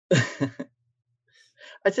holds.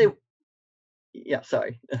 I'd say, yeah,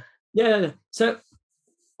 sorry. Yeah. So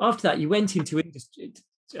after that, you went into industry.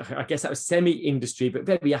 I guess that was semi-industry, but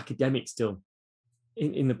very academic still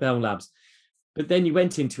in the Bell Labs. But then you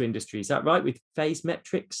went into industry. Is that right, with phase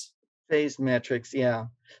metrics? Phase metrics, yeah.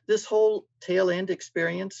 This whole tail end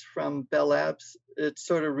experience from Bell Labs, it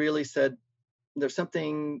sort of really said there's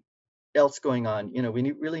something else going on.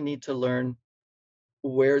 We really need to learn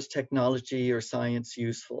where's technology or science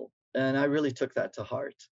useful. And I really took that to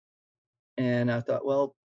heart. And I thought,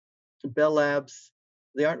 well, Bell Labs,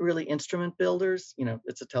 they aren't really instrument builders.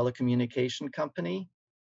 It's a telecommunication company.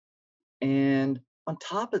 And on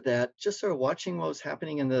top of that, just sort of watching what was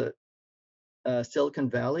happening in the Silicon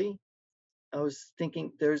Valley, I was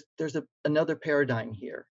thinking there's another paradigm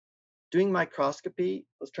here. Doing microscopy, I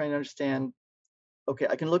was trying to understand, okay,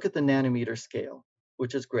 I can look at the nanometer scale,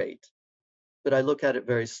 which is great, but I look at it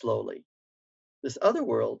very slowly. This other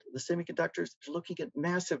world, the semiconductors, are looking at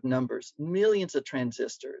massive numbers, millions of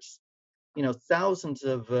transistors, thousands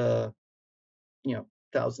of,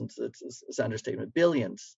 thousands, it's an understatement,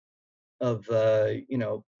 billions of,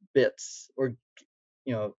 bits, or,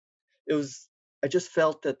 I just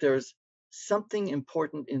felt that there's something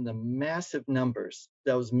important in the massive numbers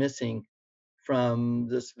that was missing from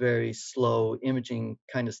this very slow imaging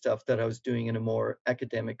kind of stuff that I was doing in a more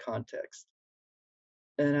academic context.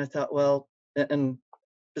 And I thought, well, and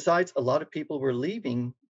besides, a lot of people were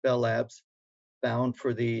leaving Bell Labs bound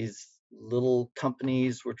for these little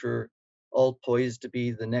companies which were all poised to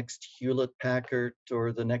be the next Hewlett-Packard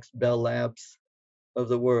or the next Bell Labs of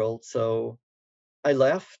the world. So I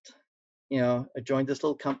left, I joined this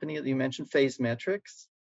little company that you mentioned, Phase Metrics.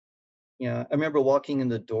 I remember walking in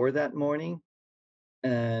the door that morning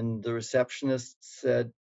and the receptionist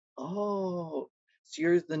said, "Oh, so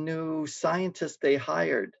you're the new scientist they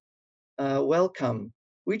hired. Welcome.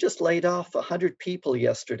 We just laid off 100 people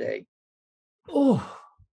yesterday." Oh,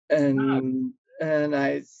 And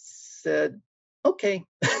I said, "Okay,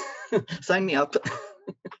 sign me up."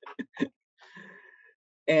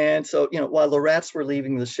 And so, while the rats were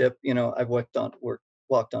leaving the ship, I walked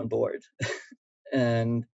on board.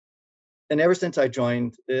 and ever since I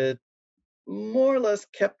joined, it more or less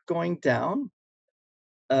kept going down.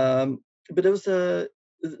 But it was the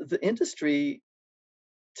industry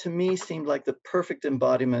to me seemed like the perfect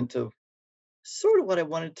embodiment of sort of what I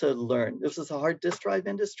wanted to learn. This was a hard disk drive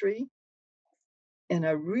industry, and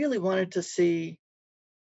I really wanted to see,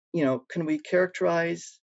 can we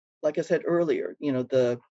characterize, like I said earlier,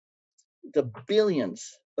 the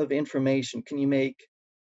billions of information? Can you make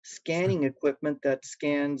scanning equipment that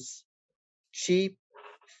scans cheap,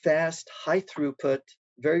 fast, high throughput,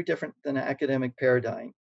 very different than an academic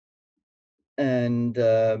paradigm? And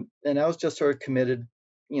I was just sort of committed,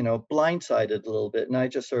 blindsided a little bit, and I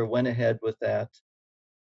just sort of went ahead with that.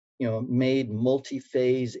 Made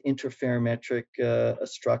multi-phase interferometric a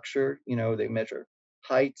structure. They measure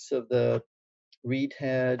heights of the read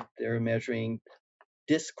head. They're measuring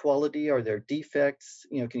disk quality. Are there defects?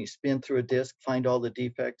 Can you spin through a disk, find all the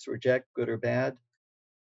defects, reject good or bad?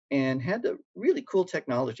 And had a really cool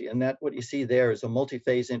technology. And that what you see there is a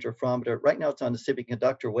multi-phase interferometer. Right now it's on the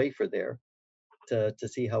semiconductor wafer there to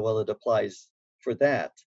see how well it applies for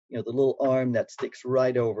that. The little arm that sticks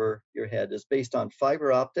right over your head is based on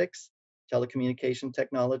fiber optics, telecommunication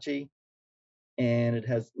technology, and it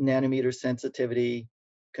has nanometer sensitivity,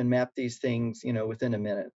 can map these things, within a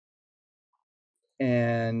minute.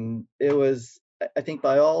 And it was, I think,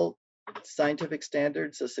 by all scientific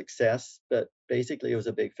standards, a success, but basically it was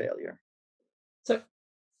a big failure. So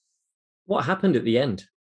what happened at the end?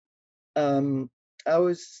 I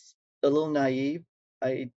was a little naive.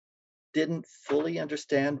 I didn't fully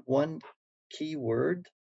understand one key word,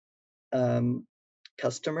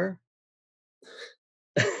 customer.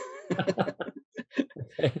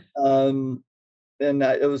 And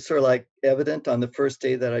it was sort of like evident on the first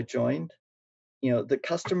day that I joined. The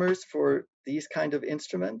customers for these kind of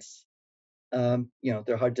instruments,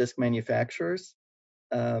 they're hard disk manufacturers.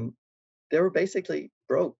 They were basically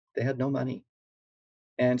broke. They had no money.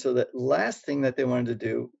 And so the last thing that they wanted to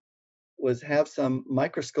do was have some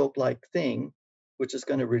microscope-like thing, which is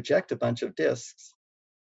going to reject a bunch of disks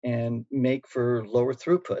and make for lower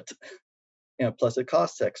throughput, plus it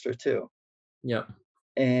costs extra too. Yeah.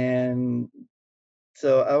 And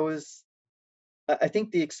so I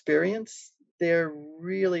think the experience there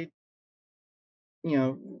really,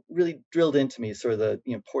 really drilled into me sort of the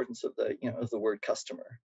importance of of the word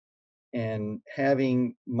customer and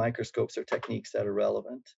having microscopes or techniques that are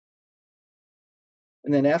relevant.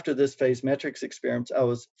 And then after this phase metrics experience, I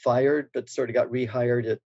was fired, but sort of got rehired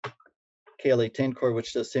at KLA-Tencor,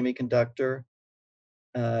 which does semiconductor.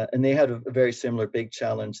 And they had a very similar big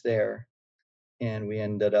challenge there. And we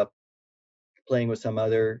ended up playing with some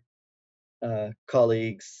other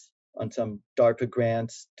colleagues on some DARPA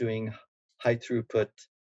grants, doing high throughput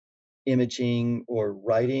imaging or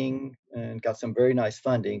writing, and got some very nice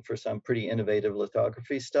funding for some pretty innovative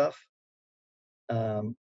lithography stuff.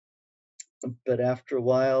 But after a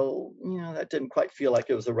while, that didn't quite feel like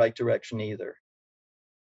it was the right direction either.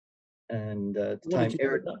 And at the time,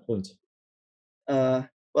 Eric, at that point?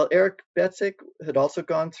 well, Eric Betzig had also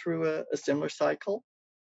gone through a similar cycle,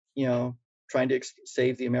 trying to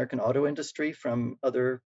save the American auto industry from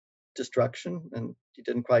other destruction, and he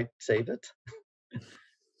didn't quite save it.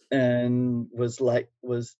 And was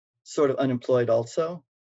sort of unemployed also.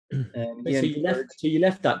 And so you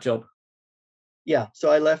left that job? Yeah, so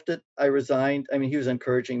I left it. I resigned. I mean, he was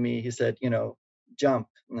encouraging me. He said, jump.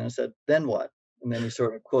 And I said, then what? And then he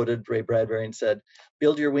sort of quoted Ray Bradbury and said,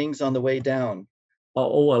 build your wings on the way down.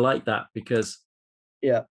 Oh, I like that, because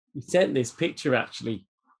yeah, you sent this picture actually.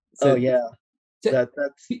 So, oh yeah,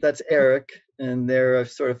 that's Eric. And there I've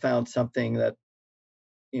sort of found something that,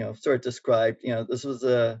 sort of described, this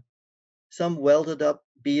was some welded up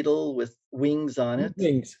beetle with wings on it.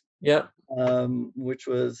 Wings, yeah. Which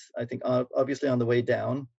was, I think, obviously on the way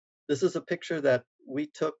down. This is a picture that we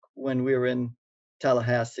took when we were in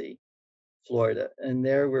Tallahassee, Florida. And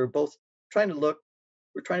there we're both trying to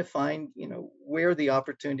find, where are the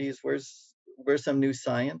opportunities, where's some new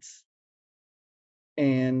science.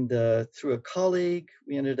 And through a colleague,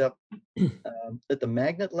 we ended up at the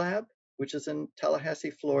Magnet Lab, which is in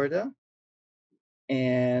Tallahassee, Florida.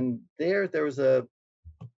 And there was a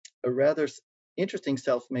rather interesting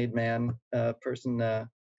self-made man, person,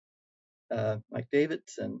 Mike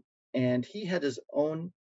Davidson, and he had his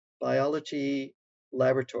own biology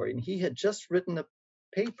laboratory, and he had just written a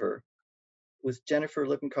paper with Jennifer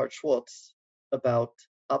Lippincott-Schwartz about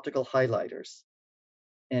optical highlighters.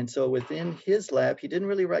 And so within his lab, he didn't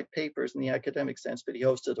really write papers in the academic sense, but he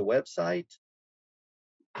hosted a website,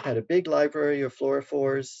 had a big library of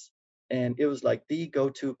fluorophores, and it was like the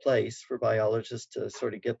go-to place for biologists to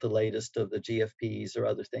sort of get the latest of the GFPs or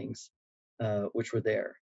other things, which were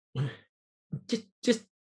there.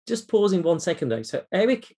 Just pausing 1 second though. So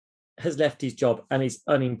Eric has left his job and is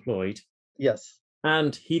unemployed. Yes.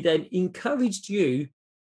 And he then encouraged you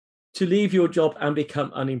to leave your job and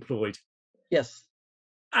become unemployed. Yes.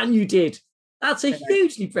 And you did. That's a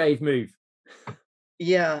hugely brave move.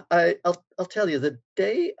 Yeah, I'll tell you, the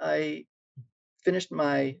day I finished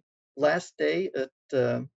my last day at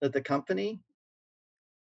the company,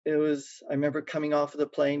 I remember coming off of the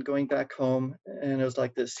plane, going back home, and it was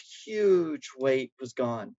like this huge weight was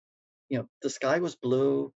gone. You know, the sky was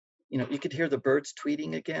blue. You know, you could hear the birds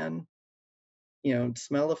tweeting again. You know,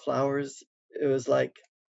 smell the flowers. It was like,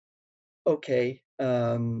 okay,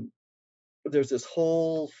 there's this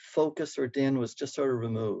whole focus or din was just sort of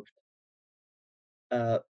removed.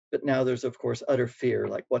 But now there's, of course, utter fear,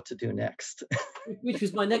 like what to do next. Which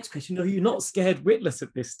was my next question. Are you not scared witless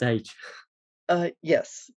at this stage?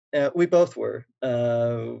 Yes, we both were.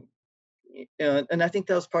 And I think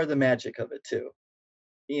that was part of the magic of it, too.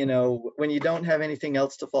 You know, when you don't have anything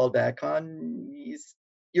else to fall back on,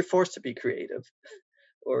 you're forced to be creative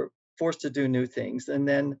or forced to do new things. And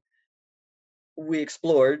then we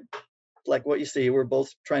explored, like what you see, we're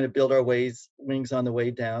both trying to build our wings on the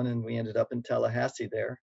way down, and we ended up in Tallahassee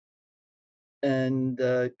there. And,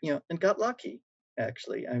 you know, and got lucky,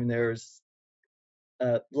 actually. I mean, there's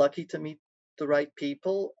lucky to meet the right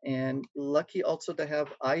people, and lucky also to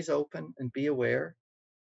have eyes open and be aware.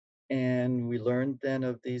 And we learned then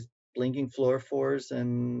of these blinking fluorophores,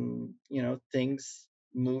 and, you know, things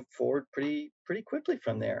moved forward pretty quickly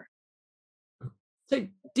from there. So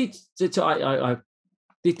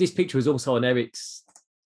this picture was also on Eric's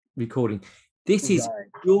recording. This is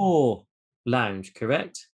your lounge,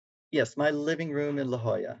 correct? Yes, my living room in La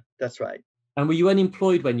Jolla. That's right. And were you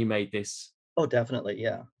unemployed when you made this? Oh, definitely,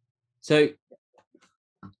 yeah. So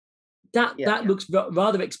that looks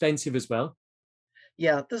rather expensive as well.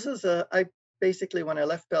 Yeah, this is I basically, when I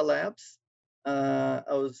left Bell Labs, I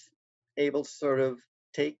was able to sort of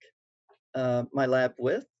take my lab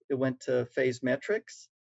with. It went to Phase Metrics,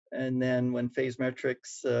 and then when Phase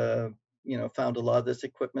Metrics, you know, found a lot of this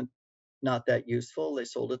equipment not that useful, they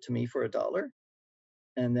sold it to me for $1.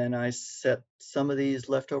 And then I set some of these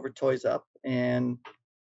leftover toys up, and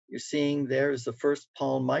you're seeing there is the first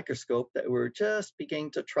palm microscope that we're just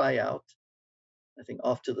beginning to try out. I think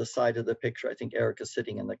off to the side of the picture, I think Eric is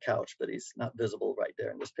sitting in the couch, but he's not visible right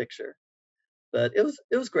there in this picture. But it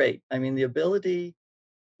was great. I mean, the ability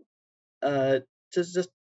to just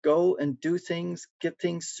go and do things, get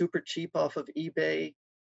things super cheap off of eBay,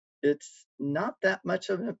 it's not that much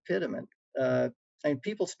of an impediment. I mean,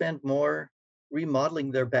 people spend more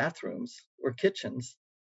remodeling their bathrooms or kitchens,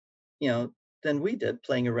 you know, than we did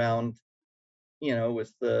playing around, you know,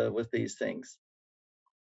 with these things.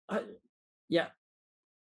 Yeah.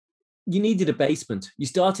 You needed a basement. You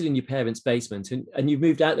started in your parents' basement, and you've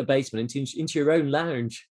moved out the basement into your own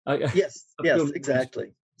lounge. Yes,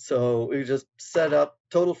 exactly. So we just set up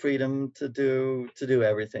total freedom to do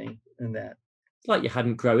everything in that. It's like you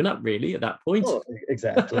hadn't grown up really at that point. Oh,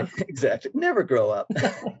 exactly, exactly. Never grow up.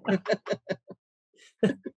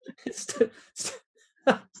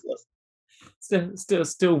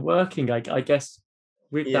 still working, I guess,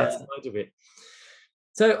 with that side of it.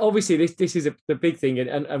 So obviously this is the big thing,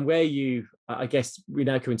 and where you, I guess, we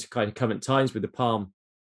now come into kind of current times with the palm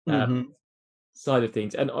side of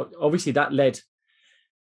things, and obviously that led,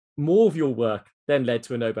 more of your work then led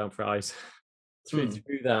to a Nobel Prize through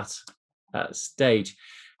that stage.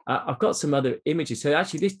 I've got some other images. So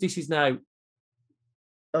actually this is now.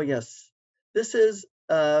 Oh yes, this is.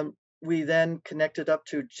 We then connected up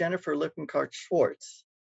to Jennifer Lippincott-Schwartz,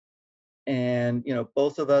 and you know,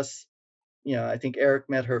 both of us. You know, I think Eric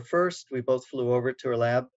met her first. We both flew over to her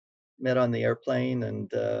lab, met on the airplane, and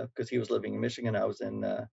because he was living in Michigan, I was in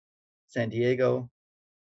San Diego,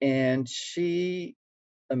 and she,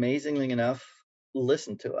 amazingly enough,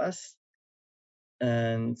 listened to us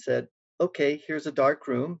and said, "Okay, here's a dark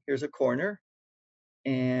room. Here's a corner.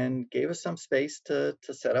 and gave us some space to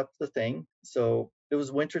set up the thing. So it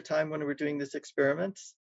was wintertime when we were doing these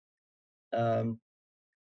experiments.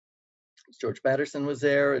 George Patterson was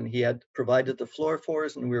there, and he had provided the floor for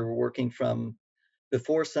us, and we were working from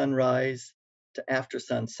before sunrise to after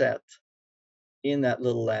sunset in that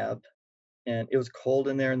little lab. And it was cold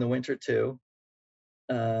in there in the winter too.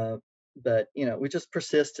 But we just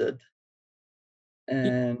persisted.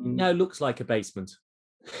 And it now looks like a basement.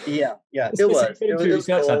 Yeah, it was. It was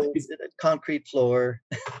cold, concrete floor.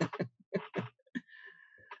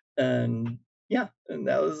 And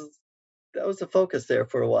that was the focus there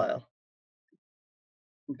for a while.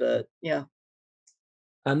 But yeah.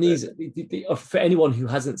 And these, for anyone who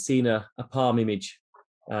hasn't seen a palm image.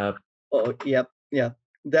 That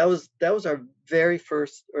was our very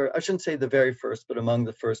first, or I shouldn't say the very first, but among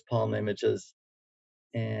the first palm images.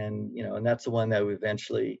 And and that's the one that we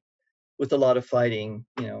eventually, with a lot of fighting,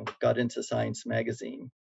 got into Science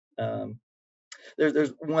magazine.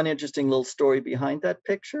 There's one interesting little story behind that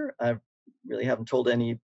picture. I really haven't told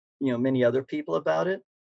many other people about it,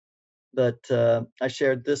 but I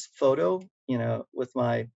shared this photo, with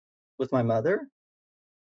my mother,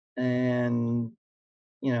 and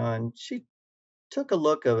and she took a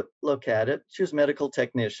look at it. She was a medical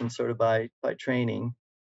technician, sort of by training,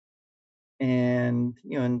 and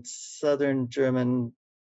in Southern German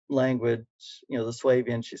language, the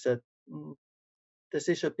Swabian, she said, "Das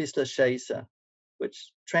ist ein bisschen scheiße,"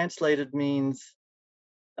 which translated means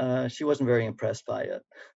she wasn't very impressed by it.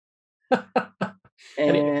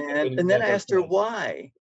 and then I asked her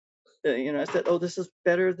why. I said, "Oh, this is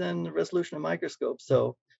better than the resolution of microscope."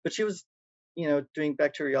 So, but she was, doing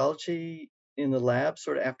bacteriology in the lab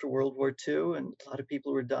sort of after World War II, and a lot of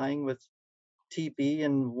people were dying with TB.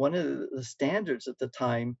 And one of the standards at the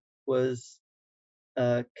time was,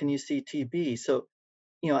 "Can you see TB?" So,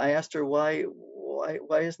 I asked her why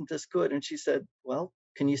isn't this good? And she said, "Well,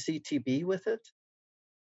 can you see TB with it?"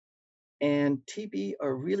 And TB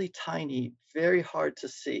are really tiny, very hard to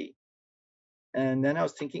see. And then I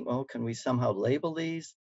was thinking, well, can we somehow label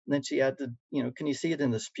these? And then she added, can you see it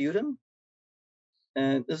in the sputum?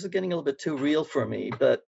 And this is getting a little bit too real for me,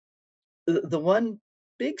 but the one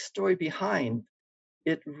big story behind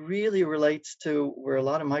it really relates to where a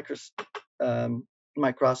lot of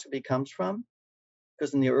microscopy comes from.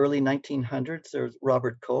 Because in the early 1900s, there's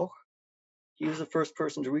Robert Koch. He was the first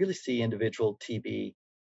person to really see individual TB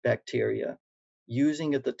bacteria,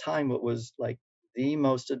 using at the time what was like the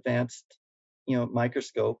most advanced,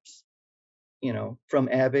 microscopes, from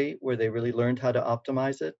Abbey, where they really learned how to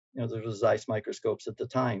optimize it. There was Zeiss microscopes at the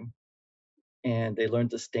time, and they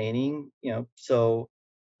learned the staining, so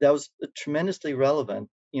that was tremendously relevant,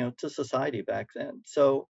 to society back then.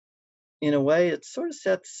 So in a way, it sort of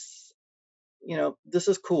sets, this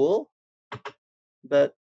is cool,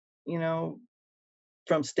 but,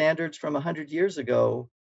 from standards from 100 years ago,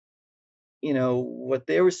 what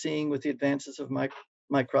they were seeing with the advances of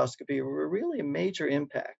microscopy were really a major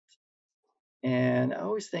impact. And I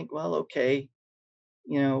always think, well, okay,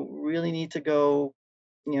 really need to go,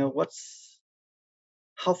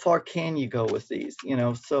 how far can you go with these?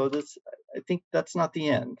 So I think that's not the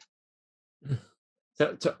end.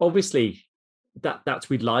 So obviously, that's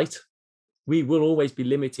with light. We will always be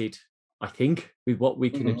limited, I think, with what we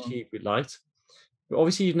can achieve with light. But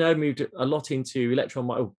obviously, you've now moved a lot into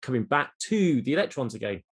coming back to the electrons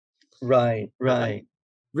again. Right.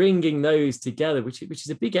 Bringing those together, which is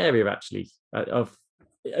a big area, actually, of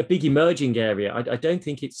a big emerging area. I don't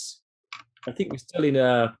think I think we're still in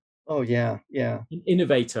a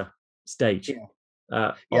innovator stage.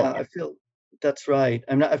 I feel that's right.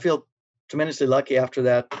 I feel tremendously lucky. After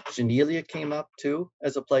that, Janelia came up too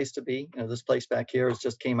as a place to be. This place back here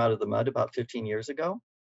just came out of the mud about 15 years ago.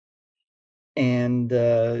 And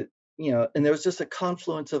and there was just a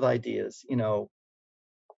confluence of ideas.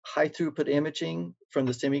 High throughput imaging from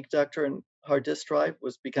the semiconductor and hard disk drive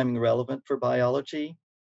was becoming relevant for biology.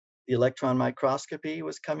 The electron microscopy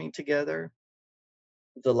was coming together.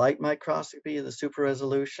 The light microscopy, the super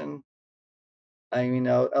resolution. I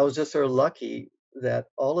was just sort of lucky that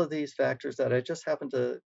all of these factors that I just happened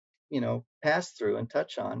to, pass through and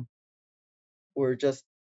touch on were just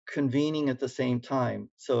convening at the same time.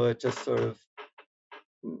 So it just sort of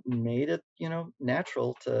made it,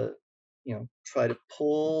 natural to, try to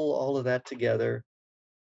pull all of that together,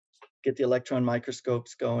 get the electron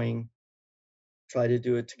microscopes going, try to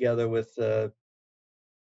do it together with, the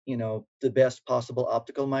best possible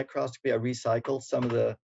optical microscopy. I recycled some of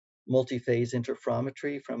the multi-phase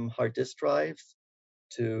interferometry from hard disk drives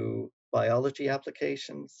to biology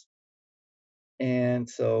applications. And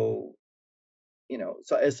so,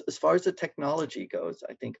 So as far as the technology goes,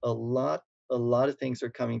 I think a lot of things are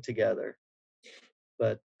coming together.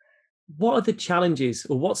 But what are the challenges,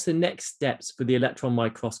 or what's the next steps for the electron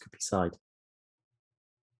microscopy side?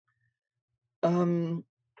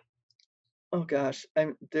 Oh gosh,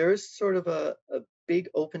 there's sort of a big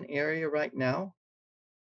open area right now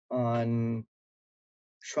on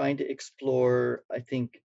trying to explore, I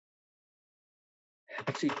think,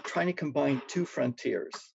 actually trying to combine two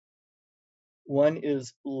frontiers. One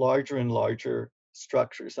is larger and larger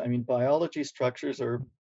structures. I mean, biology structures are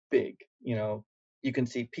big. You can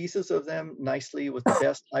see pieces of them nicely with the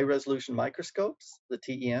best high-resolution microscopes, the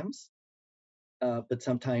TEMs, but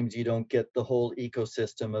sometimes you don't get the whole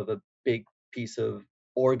ecosystem of a big piece of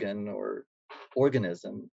organ or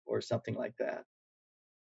organism or something like that.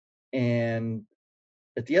 And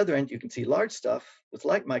at the other end, you can see large stuff with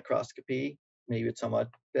light microscopy, maybe it's somewhat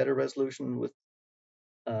better resolution with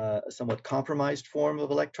a somewhat compromised form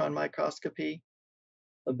of electron microscopy,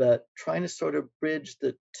 but trying to sort of bridge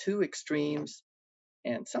the two extremes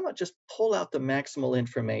and somewhat just pull out the maximal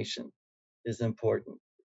information is important.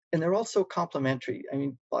 And they're also complementary. I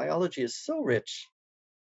mean, biology is so rich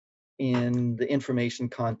in the information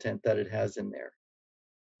content that it has in there.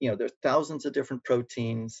 There are thousands of different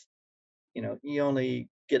proteins. You only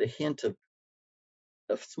get a hint of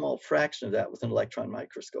a small fraction of that with an electron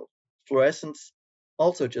microscope. Fluorescence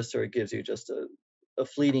also just sort of gives you just a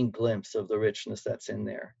fleeting glimpse of the richness that's in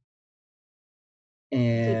there.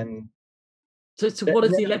 And so what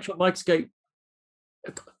is the electron microscope?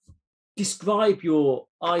 Describe your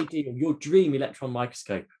ideal, your dream electron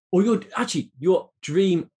microscope, or your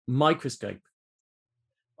dream microscope.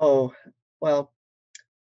 Oh, well,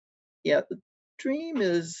 yeah, the dream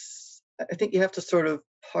is, I think you have to sort of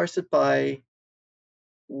parse it by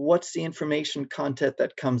what's the information content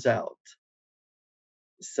that comes out.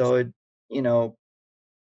 So, I'd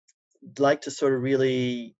like to sort of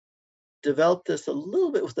really develop this a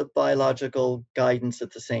little bit with the biological guidance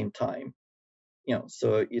at the same time,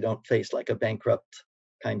 so you don't face like a bankrupt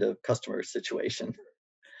kind of customer situation.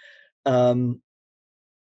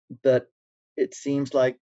 But it seems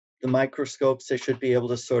like the microscopes, they should be able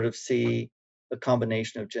to sort of see a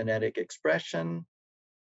combination of genetic expression,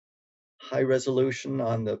 high resolution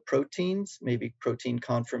on the proteins, maybe protein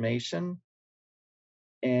conformation.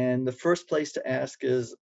 And the first place to ask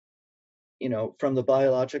is, from the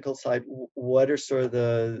biological side, what are sort of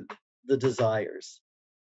the desires?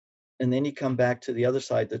 And then you come back to the other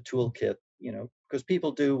side, the toolkit, because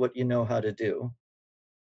people do what you know how to do.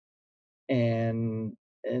 And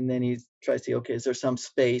then you try to see, okay, is there some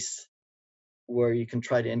space where you can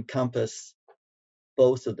try to encompass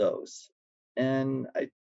both of those? And I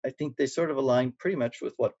think they sort of align pretty much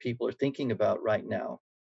with what people are thinking about right now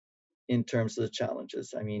in terms of the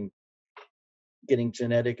challenges. I mean, getting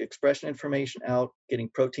genetic expression information out, getting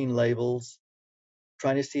protein labels,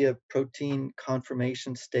 trying to see a protein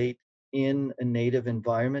conformation state in a native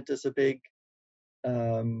environment is a big,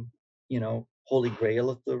 holy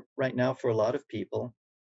grail right now for a lot of people.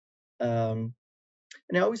 And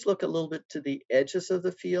I always look a little bit to the edges of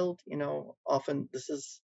the field. Often this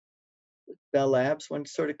is Bell Labs when it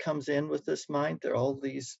sort of comes in with this mind. There are all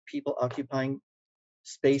these people occupying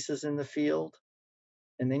spaces in the field.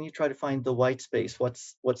 And then you try to find the white space,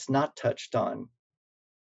 what's not touched on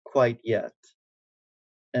quite yet.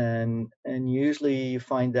 And usually you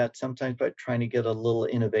find that sometimes by trying to get a little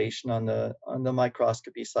innovation on the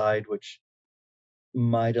microscopy side, which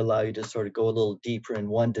might allow you to sort of go a little deeper in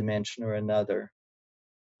one dimension or another.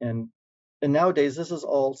 And nowadays, this is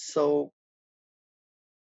all so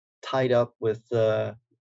tied up with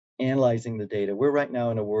analyzing the data. We're right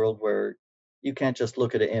now in a world where you can't just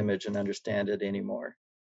look at an image and understand it anymore.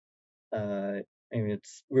 We're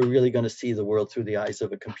really going to see the world through the eyes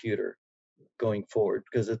of a computer going forward,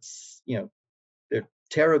 because it's, there are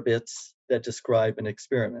terabits that describe an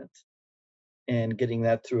experiment, and getting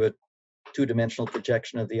that through a two-dimensional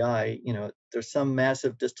projection of the eye, there's some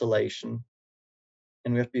massive distillation,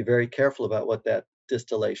 and we have to be very careful about what that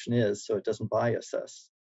distillation is so it doesn't bias us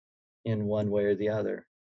in one way or the other.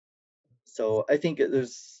 So I think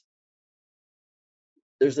there's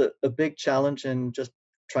a big challenge in just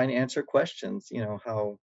trying to answer questions,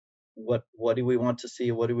 what do we want to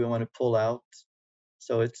see? What do we want to pull out?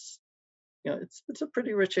 So it's a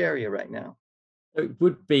pretty rich area right now. It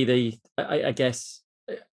would be I guess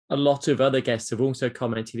a lot of other guests have also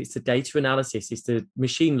commented, it's the data analysis, it's the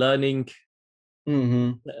machine learning,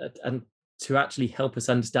 and to actually help us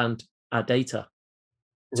understand our data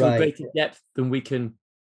to a greater depth than we can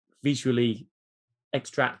visually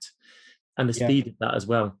extract, and the speed of that as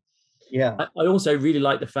well. Yeah. I also really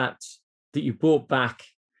like the fact that you brought back,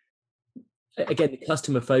 again, the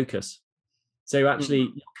customer focus. So actually,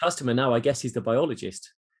 your customer now, I guess, is the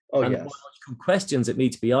biologist. Oh, and yes. biological questions that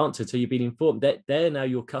need to be answered. So you've been informed that they're now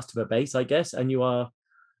your customer base, I guess, and you are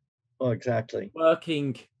exactly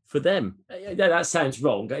working for them. That sounds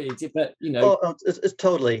wrong, but you know. It's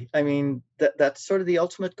totally. I mean, that's sort of the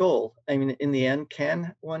ultimate goal. I mean, in the end,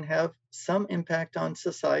 can one have some impact on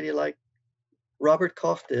society like Robert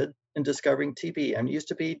Koch did in discovering TB? I mean, it used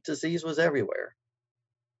to be disease was everywhere.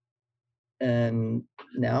 And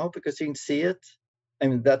now, because you can see it, I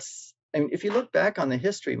mean, if you look back on the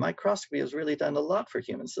history, microscopy has really done a lot for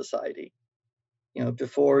human society. You know,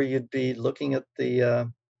 before you'd be looking at the,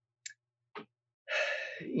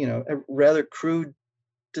 a rather crude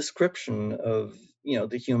description of,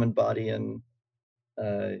 the human body and,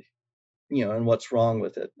 and what's wrong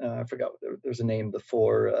with it. I forgot, there's a name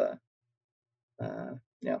before,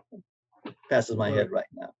 passes my head right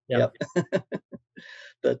now. Yep.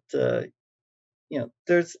 But,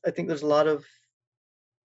 I think there's a lot of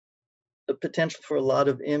the potential for a lot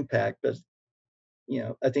of impact, but,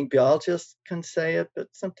 I think biologists can say it, but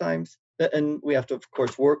sometimes, and we have to, of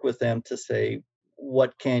course, work with them to say,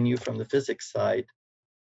 what can you from the physics side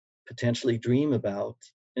potentially dream about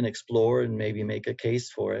and explore and maybe make a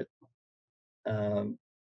case for it. And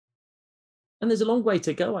there's a long way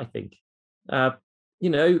to go, I think. When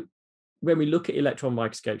we look at electron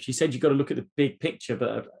microscopes, you said you've got to look at the big picture,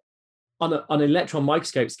 but on an electron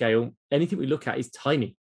microscope scale, anything we look at is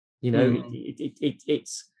tiny.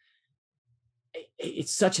 It's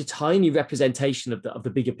such a tiny representation of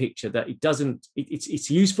the bigger picture that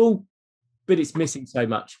it's useful, but it's missing so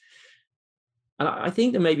much. And I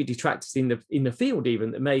think there may be detractors in the field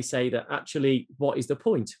even that may say that actually, what is the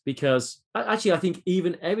point? Because actually, I think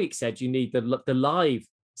even Eric said you need the live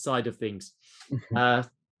side of things. But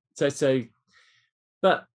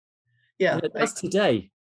yeah, that's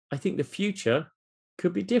today. I think the future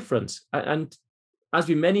could be different. And as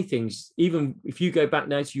with many things, even if you go back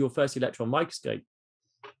now to your first electron microscope,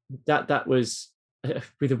 that was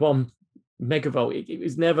with a 1 megavolt.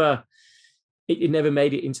 It never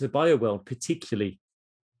made it into the bio world, particularly.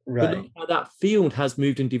 Right. But look how that field has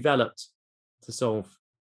moved and developed to solve.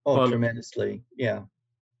 Tremendously. Yeah.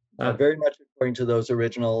 Very much according to those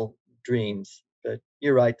original dreams. But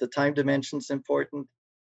you're right, the time dimension's important.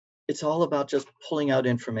 It's all about just pulling out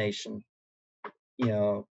information,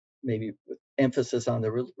 maybe with emphasis on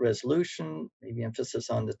the resolution, maybe emphasis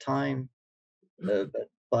on the time. But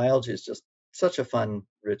biology is just such a fun,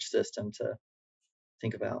 rich system to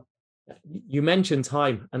think about. You mentioned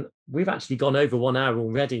time, and we've actually gone over 1 hour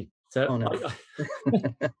already. So, and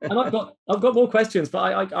I've got more questions,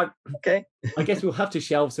 but okay. I guess we'll have to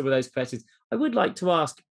shelve some of those questions. I would like to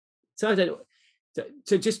ask. So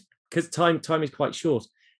just because time is quite short,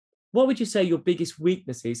 what would you say your biggest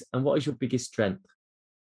weakness is, and what is your biggest strength?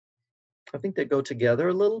 I think they go together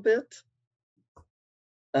a little bit.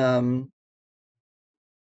 I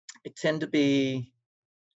tend to be,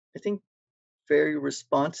 I think, very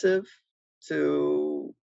responsive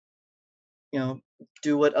to,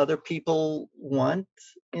 do what other people want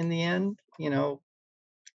in the end,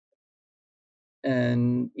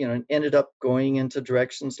 and, ended up going into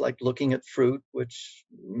directions like looking at fruit, which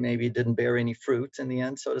maybe didn't bear any fruit in the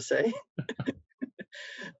end, so to say.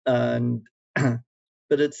 And,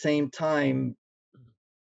 but at the same time,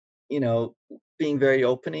 being very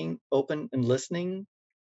open and listening,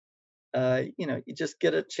 you just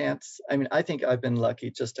get a chance. I mean, I think I've been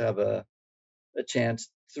lucky just to have a chance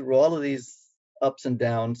through all of these ups and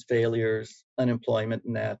downs, failures, unemployment,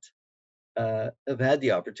 and that, have had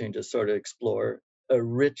the opportunity to sort of explore a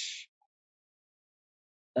rich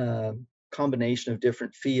combination of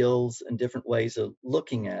different fields and different ways of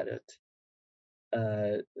looking at it.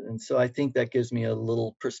 And so I think that gives me a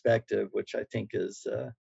little perspective, which I think is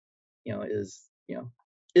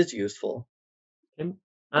useful. And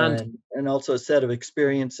also a set of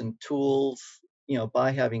experience and tools,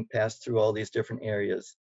 by having passed through all these different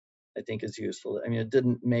areas, I think is useful. I mean, it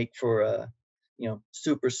didn't make for a,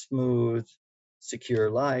 super smooth, secure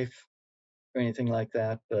life or anything like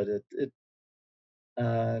that, but it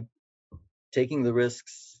taking the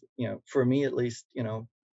risks, for me at least,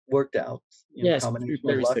 worked out. Yes, combination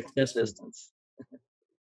very of luck successful. and persistence.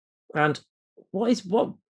 And what is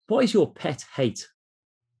your pet hate?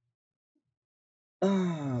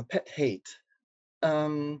 Pet hate.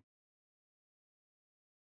 I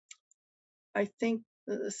think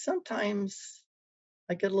sometimes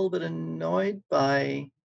I get a little bit annoyed by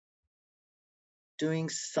doing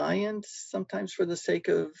science, sometimes for the sake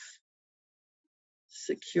of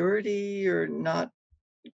security or not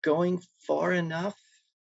going far enough.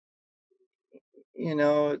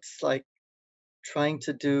 it's like trying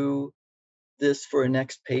to do this for a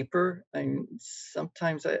next paper. I mean,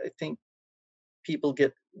 sometimes I think people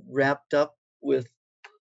get wrapped up with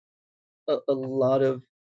a lot of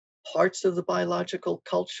parts of the biological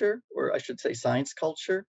culture, or I should say science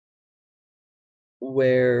culture,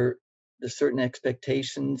 where there's certain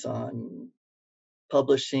expectations on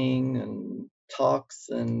publishing and talks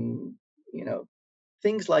and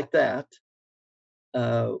things like that,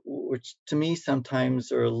 which to me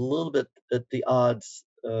sometimes are a little bit at the odds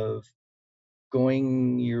of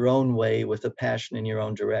going your own way with a passion in your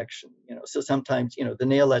own direction. So sometimes the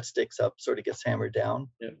nail that sticks up sort of gets hammered down.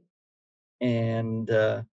 Yeah. And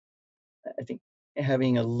I think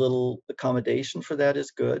having a little accommodation for that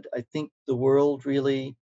is good. I think the world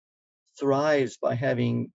really thrives by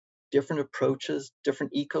having different approaches,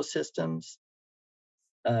 different ecosystems,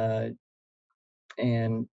 and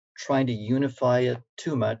trying to unify it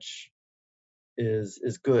too much is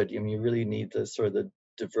good. I mean, you really need the sort of the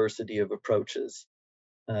diversity of approaches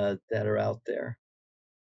that are out there.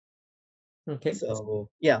 Okay. So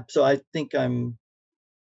so I think I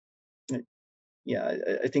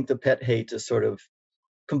think the pet hate is sort of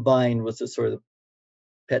combined with the sort of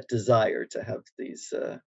pet desire to have these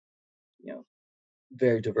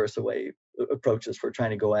very diverse approaches for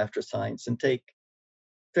trying to go after science and take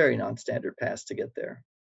very non-standard paths to get there.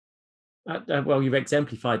 Well, you've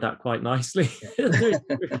exemplified that quite nicely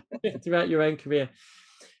throughout your own career.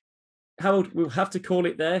 Harold, we'll have to call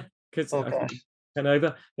it there because I think we've gone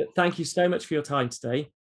over. But thank you so much for your time today.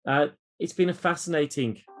 It's been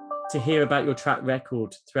fascinating to hear about your track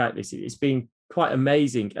record throughout this. It's been quite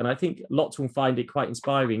amazing, and I think lots will find it quite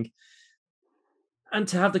inspiring. And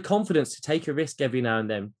to have the confidence to take a risk every now and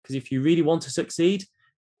then, because if you really want to succeed,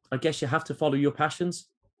 I guess you have to follow your passions.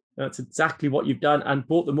 That's exactly what you've done and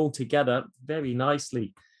brought them all together very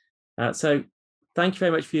nicely. So thank you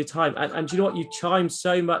very much for your time. And you know what? You chime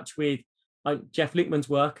so much with Jeff Lichtman's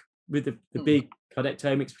work with the big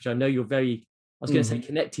connectomics, which I know you're very, I was going to say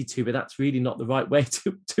connected to, but that's really not the right way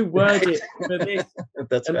to word it for this.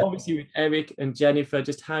 That's and right. Obviously with Eric and Jennifer,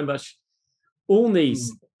 just how much all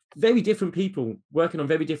these very different people working on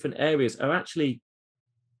very different areas are actually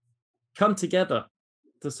come together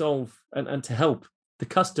to solve and to help the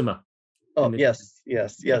customer. Oh, yes.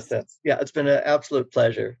 It's been an absolute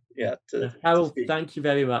pleasure. Harold, thank you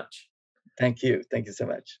very much. Thank you so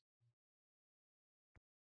much.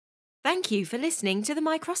 Thank you for listening to The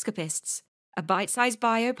Microscopists, a bite-sized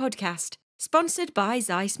bio podcast sponsored by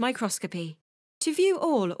Zeiss Microscopy. To view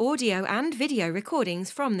all audio and video recordings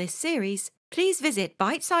from this series, please visit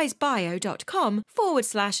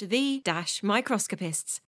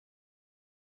bitesizebio.com/the-microscopists.